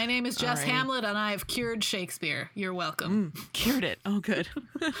have. My name is Jess Hamlet, and I have cured Shakespeare. You're welcome. Cured it. Oh, good.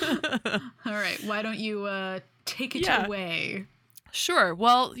 All right. Why don't you take it away? Sure.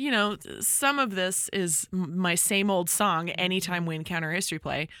 Well, some of this is my same old song anytime we encounter a history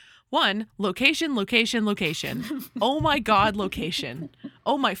play. 1, location, location, location. Oh my God, location.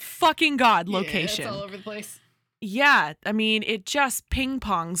 Oh my fucking God, location. Yeah, it's all over the place. Yeah, I mean, it just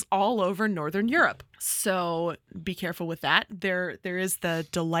ping-pongs all over Northern Europe. So be careful with that. There is the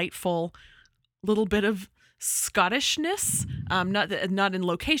delightful little bit of Scottishness, not in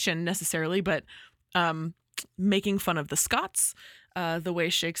location necessarily, but making fun of the Scots, the way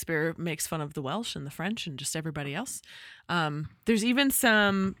Shakespeare makes fun of the Welsh and the French and just everybody else. There's even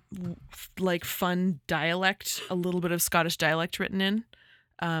some like fun dialect, a little bit of Scottish dialect written in,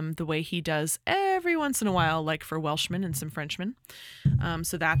 the way he does every once in a while, like for Welshmen and some Frenchmen.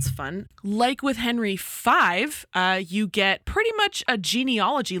 So that's fun. Like with Henry V, you get pretty much a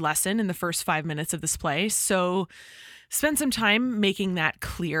genealogy lesson in the first 5 minutes of this play. So spend some time making that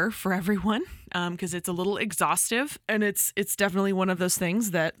clear for everyone, because it's a little exhaustive, and it's definitely one of those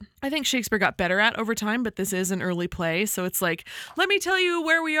things that I think Shakespeare got better at over time, but this is an early play, so it's like, let me tell you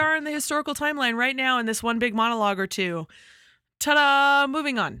where we are in the historical timeline right now in this one big monologue or two. Ta-da!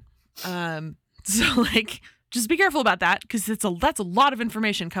 Moving on. So like, just be careful about that, because that's a lot of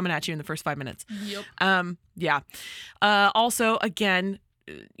information coming at you in the first 5 minutes. Yep. Yeah. Also, again,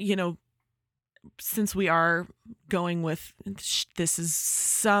 since we are going with this is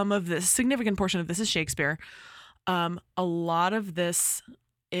some of this significant portion of this is Shakespeare, a lot of this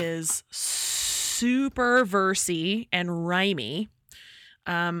is super versy and rhymey.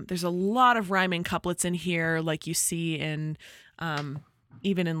 There's a lot of rhyming couplets in here, like you see in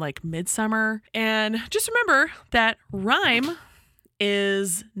even in like Midsummer. And just remember that rhyme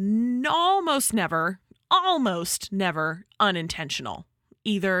is almost never unintentional.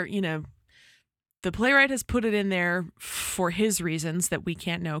 Either, the playwright has put it in there for his reasons that we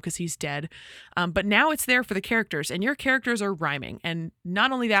can't know because he's dead. But now it's there for the characters, and your characters are rhyming. And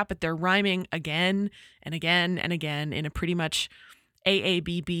not only that, but they're rhyming again and again and again in a pretty much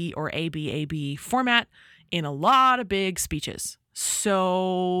AABB or ABAB format in a lot of big speeches.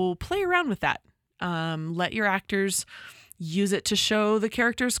 So play around with that. Let your actors use it to show the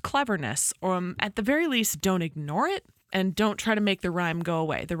character's cleverness, or at the very least, don't ignore it. And don't try to make the rhyme go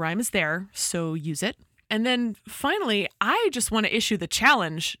away. The rhyme is there, so use it. And then finally, I just want to issue the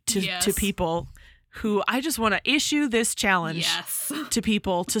challenge to people who I just want to issue this challenge to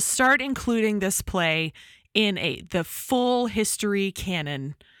people to start including this play in the full history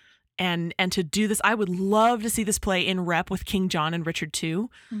canon. And to do this, I would love to see this play in rep with King John and Richard II.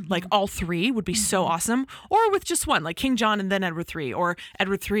 Mm-hmm. Like all three would be so awesome. Or with just one, like King John and then Edward III, or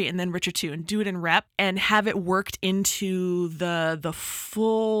Edward III and then Richard II, and do it in rep and have it worked into the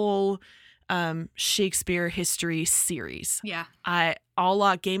full Shakespeare history series. Yeah. A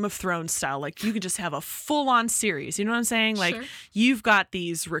la Game of Thrones style. Like you could just have a full-on series. You know what I'm saying? Like Sure. you've got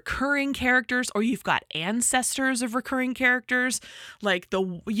these recurring characters, or you've got ancestors of recurring characters. Like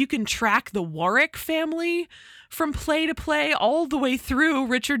you can track the Warwick family from play to play all the way through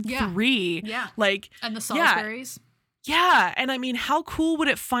Richard III. Yeah. Like And the Salisburys. Yeah. And I mean, how cool would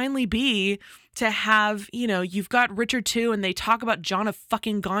it finally be to have, you've got Richard II and they talk about John of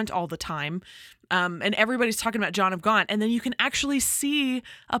fucking Gaunt all the time. And everybody's talking about John of Gaunt. And then you can actually see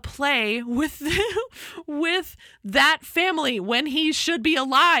a play with with that family when he should be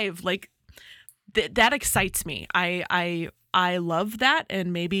alive. Like that excites me. I love that,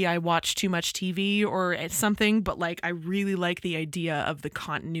 and maybe I watch too much TV or something, but like I really like the idea of the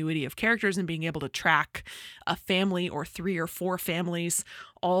continuity of characters and being able to track a family or 3 or 4 families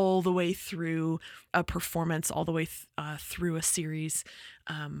all the way through a performance, all the way through a series,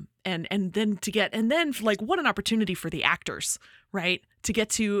 and then like what an opportunity for the actors, right? To get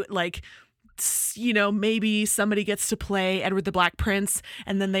to like, maybe somebody gets to play Edward the Black Prince,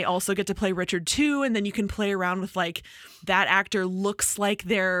 and then they also get to play Richard II, and then you can play around with like that actor looks like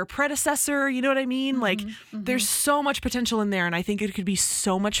their predecessor. You know what I mean? Like there's so much potential in there, and I think it could be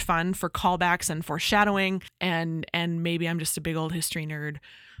so much fun for callbacks and foreshadowing. And maybe I'm just a big old history nerd,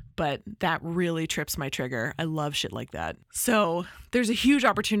 but that really trips my trigger. I love shit like that. So there's a huge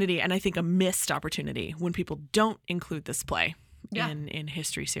opportunity, and I think a missed opportunity when people don't include this play. Yeah. In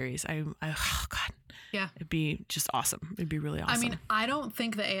history series. Oh God. Yeah. It'd be just awesome. It'd be really awesome. I mean, I don't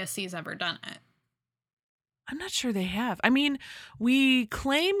think the ASC's ever done it. I'm not sure they have. I mean, we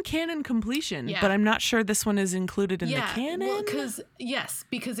claim canon completion, Yeah. but I'm not sure this one is included in the canon. Well,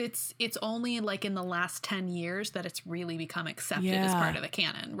 because it's only like in the last 10 years that it's really become accepted as part of the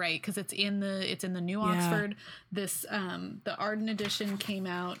canon, right? Because it's in the New Oxford. This the Arden edition came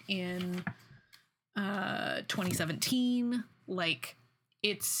out in 2017. Like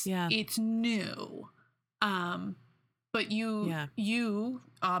it's new. But you,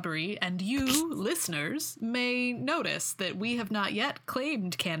 Aubrey, and you, listeners, may notice that we have not yet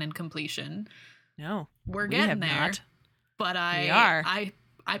claimed canon completion. No, we're getting there. Not. But I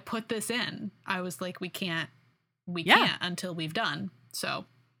put this in. I was like, we can't until we've done. So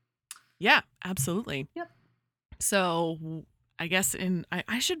yeah, absolutely. Yep. So I guess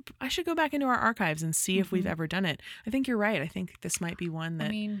I should go back into our archives and see if we've ever done it. I think you're right. I think this might be one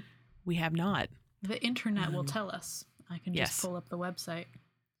that we have not. The internet will tell us. I can just pull up the website.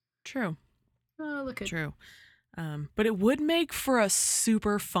 True. Oh, look at True. But it would make for a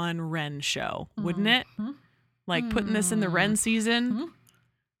super fun Ren show, wouldn't it? Like putting this in the Ren season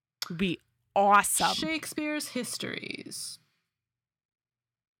would be awesome. Shakespeare's histories.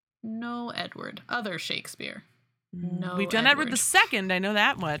 No Edward. Other Shakespeare. No, we've done Edward II. I know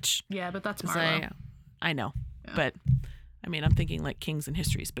that much. Yeah, but that's Marlowe. I know, but I mean, I'm thinking like kings and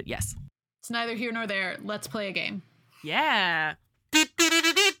histories. But yes, it's neither here nor there. Let's play a game. Yeah.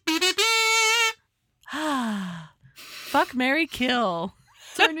 Fuck, marry, kill.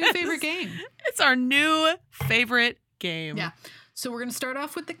 It's our new favorite game. It's our new favorite game. Yeah. So we're gonna start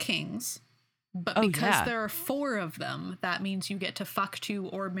off with the kings, but because there are 4 of them, that means you get to fuck 2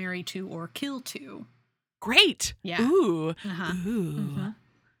 or marry 2 or kill 2. Great. Yeah. Ooh. Ooh.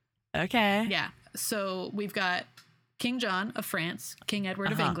 Okay. Yeah. So we've got King John of France, King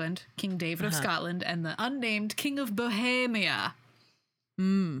Edward of England, King David of Scotland, and the unnamed King of Bohemia.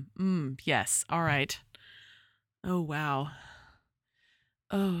 Yes. All right. Oh, wow.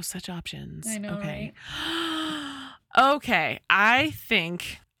 Oh, such options. I know, okay. Right? Okay. I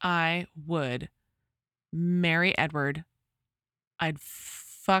think I would marry Edward. I'd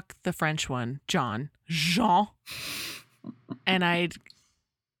fuck the French one, Jean, and I'd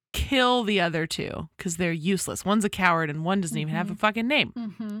kill the other 2 because they're useless. One's a coward and one doesn't even have a fucking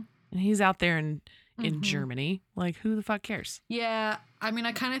name. And he's out there in Germany. Like, who the fuck cares? Yeah, I mean,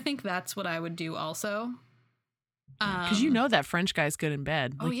 I kind of think that's what I would do also. Because that French guy's good in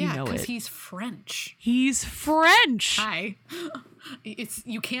bed. Like, because he's French. He's French. Hi.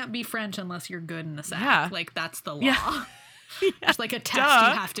 You can't be French unless you're good in the sack. Yeah. Like, that's the law. Yeah. It's like a test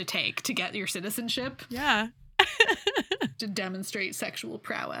you have to take to get your citizenship. Yeah. To demonstrate sexual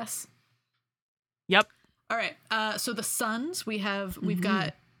prowess. Yep. All right. So the sons, we've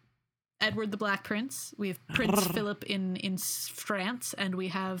got Edward the Black Prince. We have Prince Philip in France, and we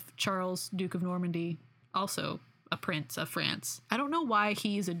have Charles, Duke of Normandy, also a prince of France. I don't know why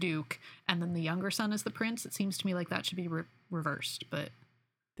he's a duke, and then the younger son is the prince. It seems to me like that should be reversed, but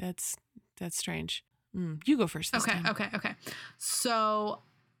that's strange. You go first this time. Okay. So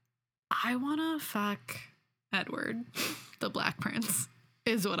I want to fuck Edward, the Black Prince.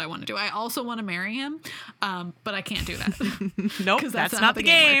 is what I want to do. I also want to marry him, but I can't do that. Nope, that's not the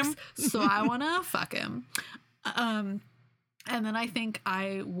game. Works. So I want to fuck him. And then I think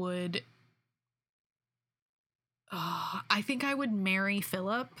I would marry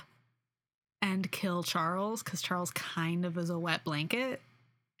Philip and kill Charles, because Charles kind of is a wet blanket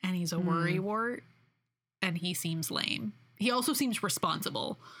and he's a worrywart and he seems lame. He also seems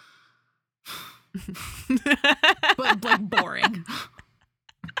responsible. But like boring.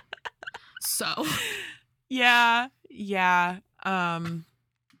 So yeah, I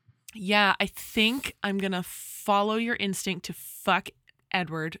think I'm gonna follow your instinct to fuck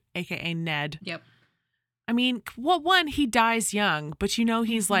Edward, aka Ned. Yep. I mean, well, one, he dies young, but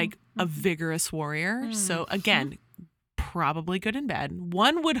he's like a vigorous warrior. So again, probably good in bed.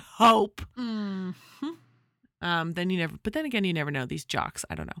 One would hope. Then you never know. These jocks,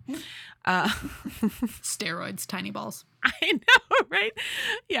 I don't know. Steroids, tiny balls. I know, right?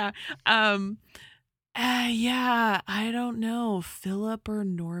 Yeah. Yeah, I don't know. Philip or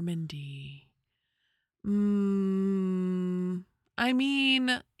Normandy? I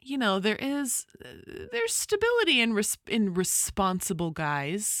mean, there's stability in responsible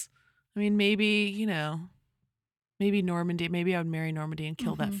guys. I mean, maybe Normandy. Maybe I would marry Normandy and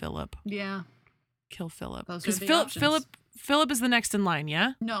kill that Philip. Yeah. Kill Philip. Because Philip is the next in line,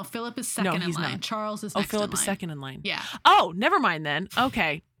 yeah? No, Philip is second in line. Not. Charles is next in line. Oh, Philip is second in line. Yeah. Oh, never mind then.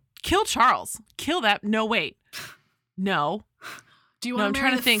 Okay. Kill Charles. Kill that. No, wait. No. Do you want to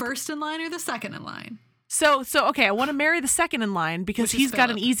marry the first in line or the second in line? So okay, I want to marry the second in line because he's got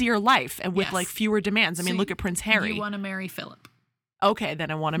an easier life and with like fewer demands. I mean, look at Prince Harry. You want to marry Philip. Okay,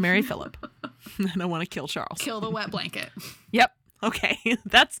 then I want to marry Philip. And I want to kill Charles. Kill the wet blanket. Yep. Okay.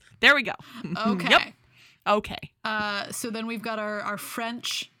 There we go. Okay. Yep. Okay. So then we've got our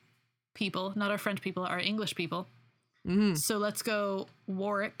French people, not our French people, our English people. So let's go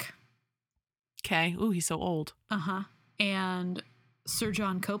Warwick. Okay. Ooh, he's so old. Uh-huh. And Sir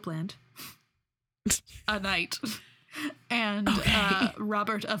John Copeland. A knight. And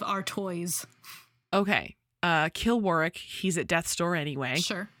Robert of Artois. Okay. Kill Warwick. He's at death's door anyway.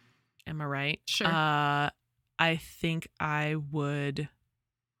 Sure. Am I right? Sure. I think I would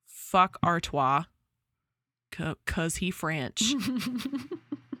fuck Artois because he French.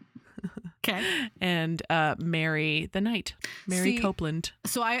 Okay. And marry the knight. Marry Copeland.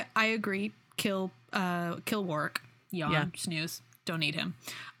 So I agree. Kill Warwick. Yawn. Snooze. Don't need him.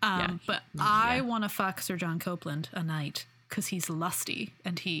 But I want to fuck Sir John Copeland, a knight, because he's lusty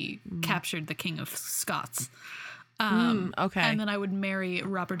and he captured the King of Scots. Okay. And then I would marry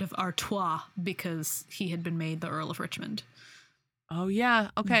Robert of Artois because he had been made the Earl of Richmond. Oh, yeah.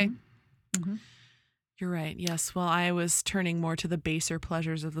 Okay. You're right. Yes. Well, I was turning more to the baser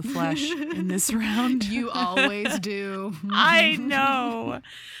pleasures of the flesh in this round. You always do. I know.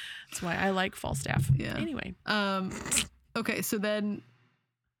 That's why I like Falstaff. Yeah. Anyway. Okay, so then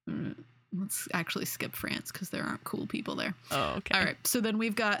let's actually skip France because there aren't cool people there. Oh, okay. All right, so then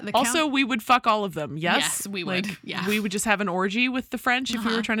we've got the Also, we would fuck all of them, yes? Yes, we would. Yeah. We would just have an orgy with the French if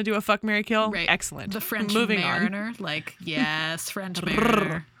we were trying to do a fuck, marry, kill. Right. Excellent. The French Moving mariner, on. like, yes, French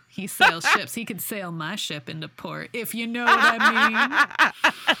mariner. He sails ships. He could sail my ship into port, if you know what I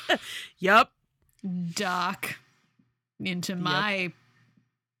mean. Yep. Dock into my,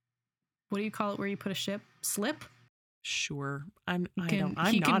 what do you call it where you put a ship? Slip? Sure. I'm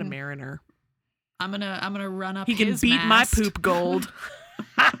not a mariner. I'm gonna run up. He can his beat mast. my poop gold.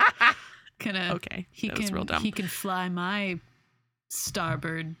 Okay. That was real dumb. He can fly my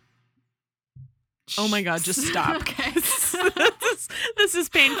starboard. Oh my God! Just stop. Okay. this is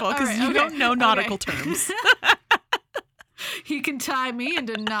painful because you don't know nautical terms. He can tie me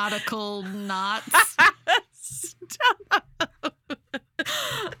into nautical knots. Stop.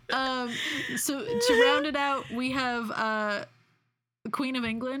 So to round it out, we have the Queen of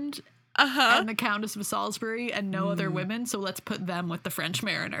England and the Countess of Salisbury and no other women. So let's put them with the French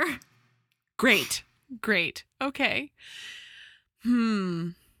mariner. Great. Okay.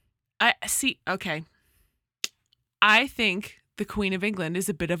 I see. Okay. I think the Queen of England is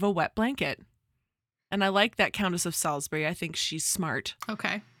a bit of a wet blanket. And I like that Countess of Salisbury. I think she's smart.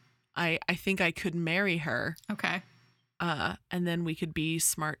 Okay. I think I could marry her. Okay. And then we could be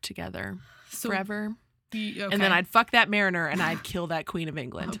smart together forever. Okay. And then I'd fuck that mariner and I'd kill that Queen of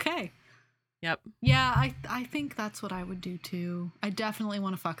England. Okay. Yep. Yeah, I think that's what I would do too. I definitely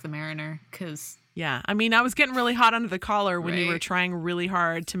want to fuck the mariner because... Yeah. I mean, I was getting really hot under the collar when you were trying really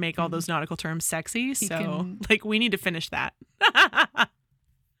hard to make all those nautical terms sexy. So, we need to finish that.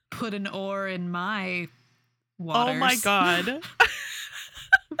 Put an oar in my waters. Oh my God.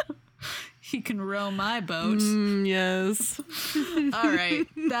 He can row my boat. Yes. All right,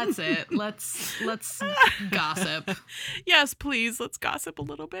 that's it. Let's gossip. Yes, please. Let's gossip a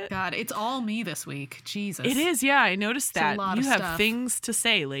little bit. God, it's all me this week. Jesus. It is, yeah. I noticed that. a lot You of have stuff. things to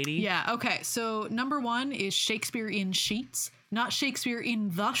say, lady. Yeah, okay. So number 1 is Shakespeare in Sheets, not Shakespeare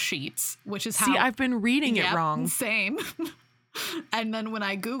in the Sheets, which is how... See, I've been reading it Yep, wrong. Same. And then when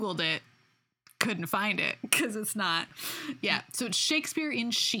I Googled it, couldn't find it because it's not. Yeah, so it's Shakespeare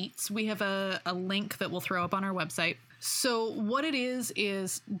in Sheets. We have a link that we'll throw up on our website. So what it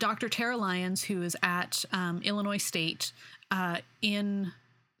is Dr. Tara Lyons, who is at Illinois State in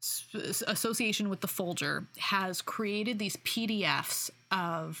association with the Folger, has created these PDFs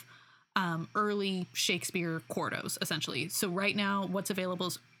of early Shakespeare quartos, essentially. So right now, what's available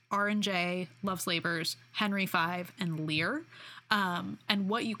is R&J, Love's Labours, Henry V, and Lear. And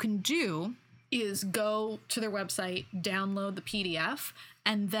what you can do is go to their website, download the PDF,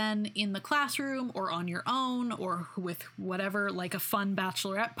 and then in the classroom or on your own or with whatever, like a fun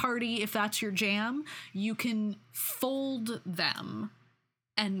bachelorette party, if that's your jam, you can fold them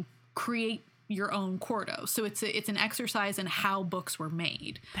and create your own quarto. So it's an exercise in how books were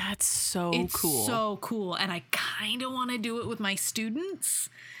made. That's so cool. It's so cool. And I kind of want to do it with my students.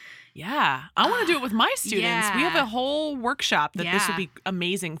 Yeah, I want to do it with my students. Yeah. We have a whole workshop that this would Yeah. be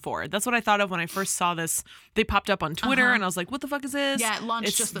amazing for. That's what I thought of when I first saw this. They popped up on Twitter, and I was like, "What the fuck is this?" Yeah, it launched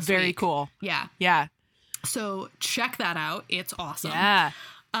it's just this very week. cool. Yeah. Yeah, So check that out. It's awesome. yeah.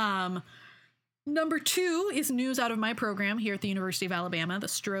 Number 2 is news out of my program here at the University of Alabama, the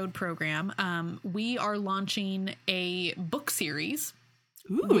Strode program. We are launching a book series,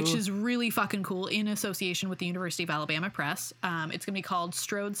 Ooh. which is really fucking cool, in association with the University of Alabama Press. It's going to be called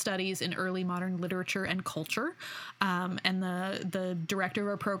Strode Studies in Early Modern Literature and Culture. And the director of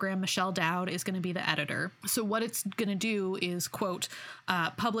our program, Michelle Dowd, is going to be the editor. So what it's going to do is, quote,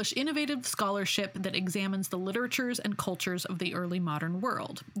 publish innovative scholarship that examines the literatures and cultures of the early modern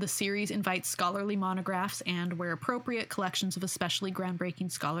world. The series invites scholarly monographs and, where appropriate, collections of especially groundbreaking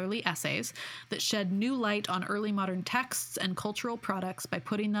scholarly essays that shed new light on early modern texts and cultural products by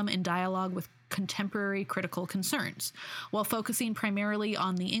putting them in dialogue with contemporary critical concerns. While focusing primarily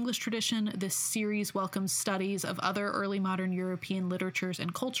on the English tradition, this series welcomes studies of other early modern European literatures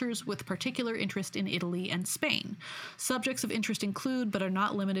and cultures, with particular interest in Italy and Spain. Subjects of interest include, but are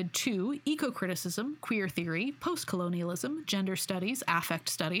not limited to, eco-criticism, queer theory, post-colonialism, gender studies, affect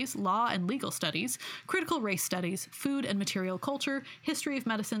studies, law and legal studies, critical race studies, food and material culture, history of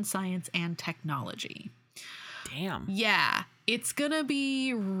medicine, science, and technology. Damn. Yeah, it's gonna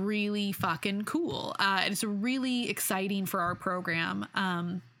be really fucking cool. It's really exciting for our program.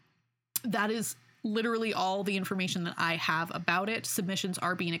 That is literally all the information that I have about it. Submissions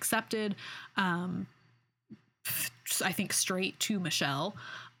are being accepted. I think straight to Michelle.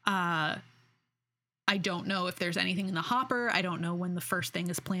 I don't know if there's anything in the hopper. I don't know when the first thing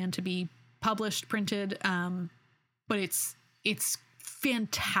is planned to be published, printed. But it's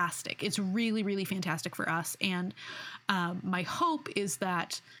fantastic. It's really, really fantastic for us. And my hope is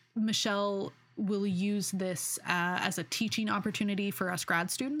that Michelle will use this as a teaching opportunity for us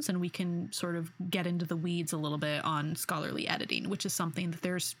grad students, and we can sort of get into the weeds a little bit on scholarly editing, which is something that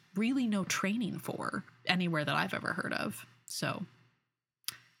there's really no training for anywhere that I've ever heard of. So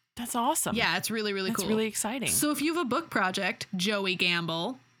That's awesome. yeah, it's really, really That's cool. really exciting. So if you have a book project, Joey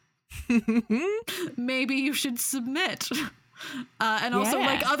Gamble, maybe you should submit. And also, Yeah.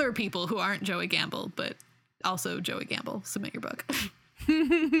 like other people who aren't Joey Gamble, but also Joey Gamble, submit your book.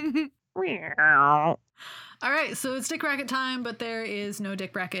 All right, so it's Dick Bracket time, but there is no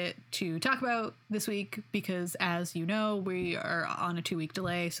Dick Bracket to talk about this week because, as you know, we are on a 2-week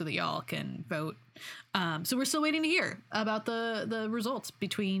delay so that y'all can vote. So we're still waiting to hear about the results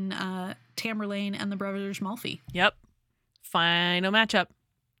between Tamara Lane and the Brothers Malfi. Yep. Final matchup.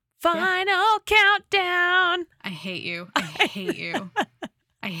 Final countdown. I hate you. I hate you.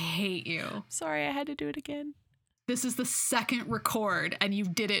 I hate you. Sorry, I had to do it again. This is the second record, and you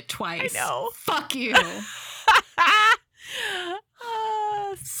did it twice. I know. Fuck you.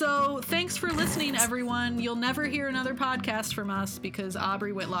 So thanks for listening, everyone. You'll never hear another podcast from us because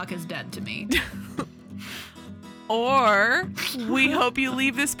Aubrey Whitlock is dead to me. Or we hope you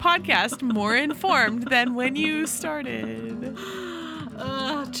leave this podcast more informed than when you started.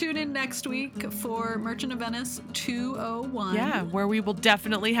 Tune in next week for Merchant of Venice 201. Yeah, where we will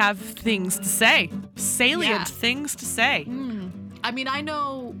definitely have things to say. Salient things to say. I mean, I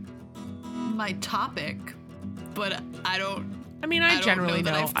know my topic, but I don't I mean, I don't generally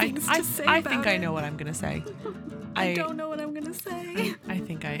know that I know. have things to say I about think I it. know what I'm gonna say. I don't know what I'm gonna say. I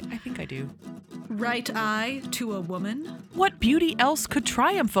think I do. Right eye to a woman. What beauty else could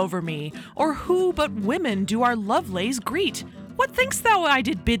triumph over me? Or who but women do our Lovelace greet? What thinkst thou I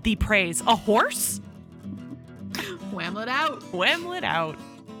did bid thee praise? A horse? Whamlet out. Whamlet out.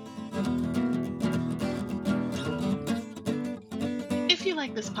 If you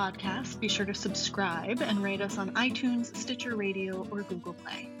like this podcast, be sure to subscribe and rate us on iTunes, Stitcher Radio, or Google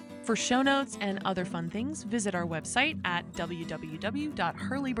Play. For show notes and other fun things, visit our website at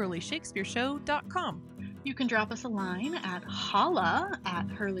www.hurlyburlyshakespeareshow.com. You can drop us a line at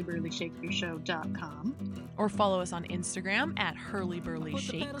holla@hurlyburlyshakespeareshow.com Or follow us on Instagram at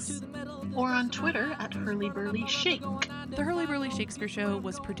hurlyburlyshakes. or on Twitter at hurlyburlyshake. The Hurly Burly Shakespeare Show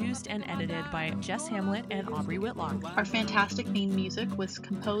was produced and edited by Jess Hamlet and Aubrey Whitlock. Our fantastic theme music was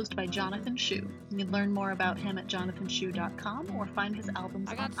composed by Jonathan Shu. You can learn more about him at jonathanshu.com or find his albums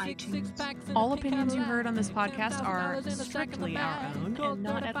on iTunes. All opinions you heard on this podcast are strictly our own and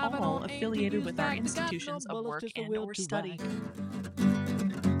not at all affiliated with our institutions of work and or study.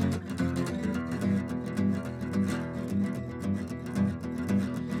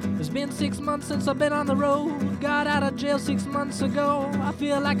 It's been 6 months since I've been on the road. Got out of jail 6 months ago. I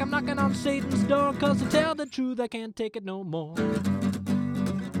feel like I'm knocking on Satan's door, 'cause to tell the truth I can't take it no more.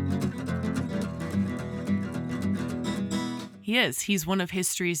 He is. He's one of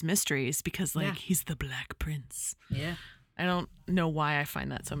history's mysteries because, like, he's the Black Prince. Yeah. I don't know why I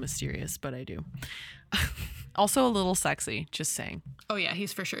find that so mysterious, but I do. Also a little sexy, just saying. Oh yeah,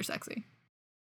 he's for sure sexy.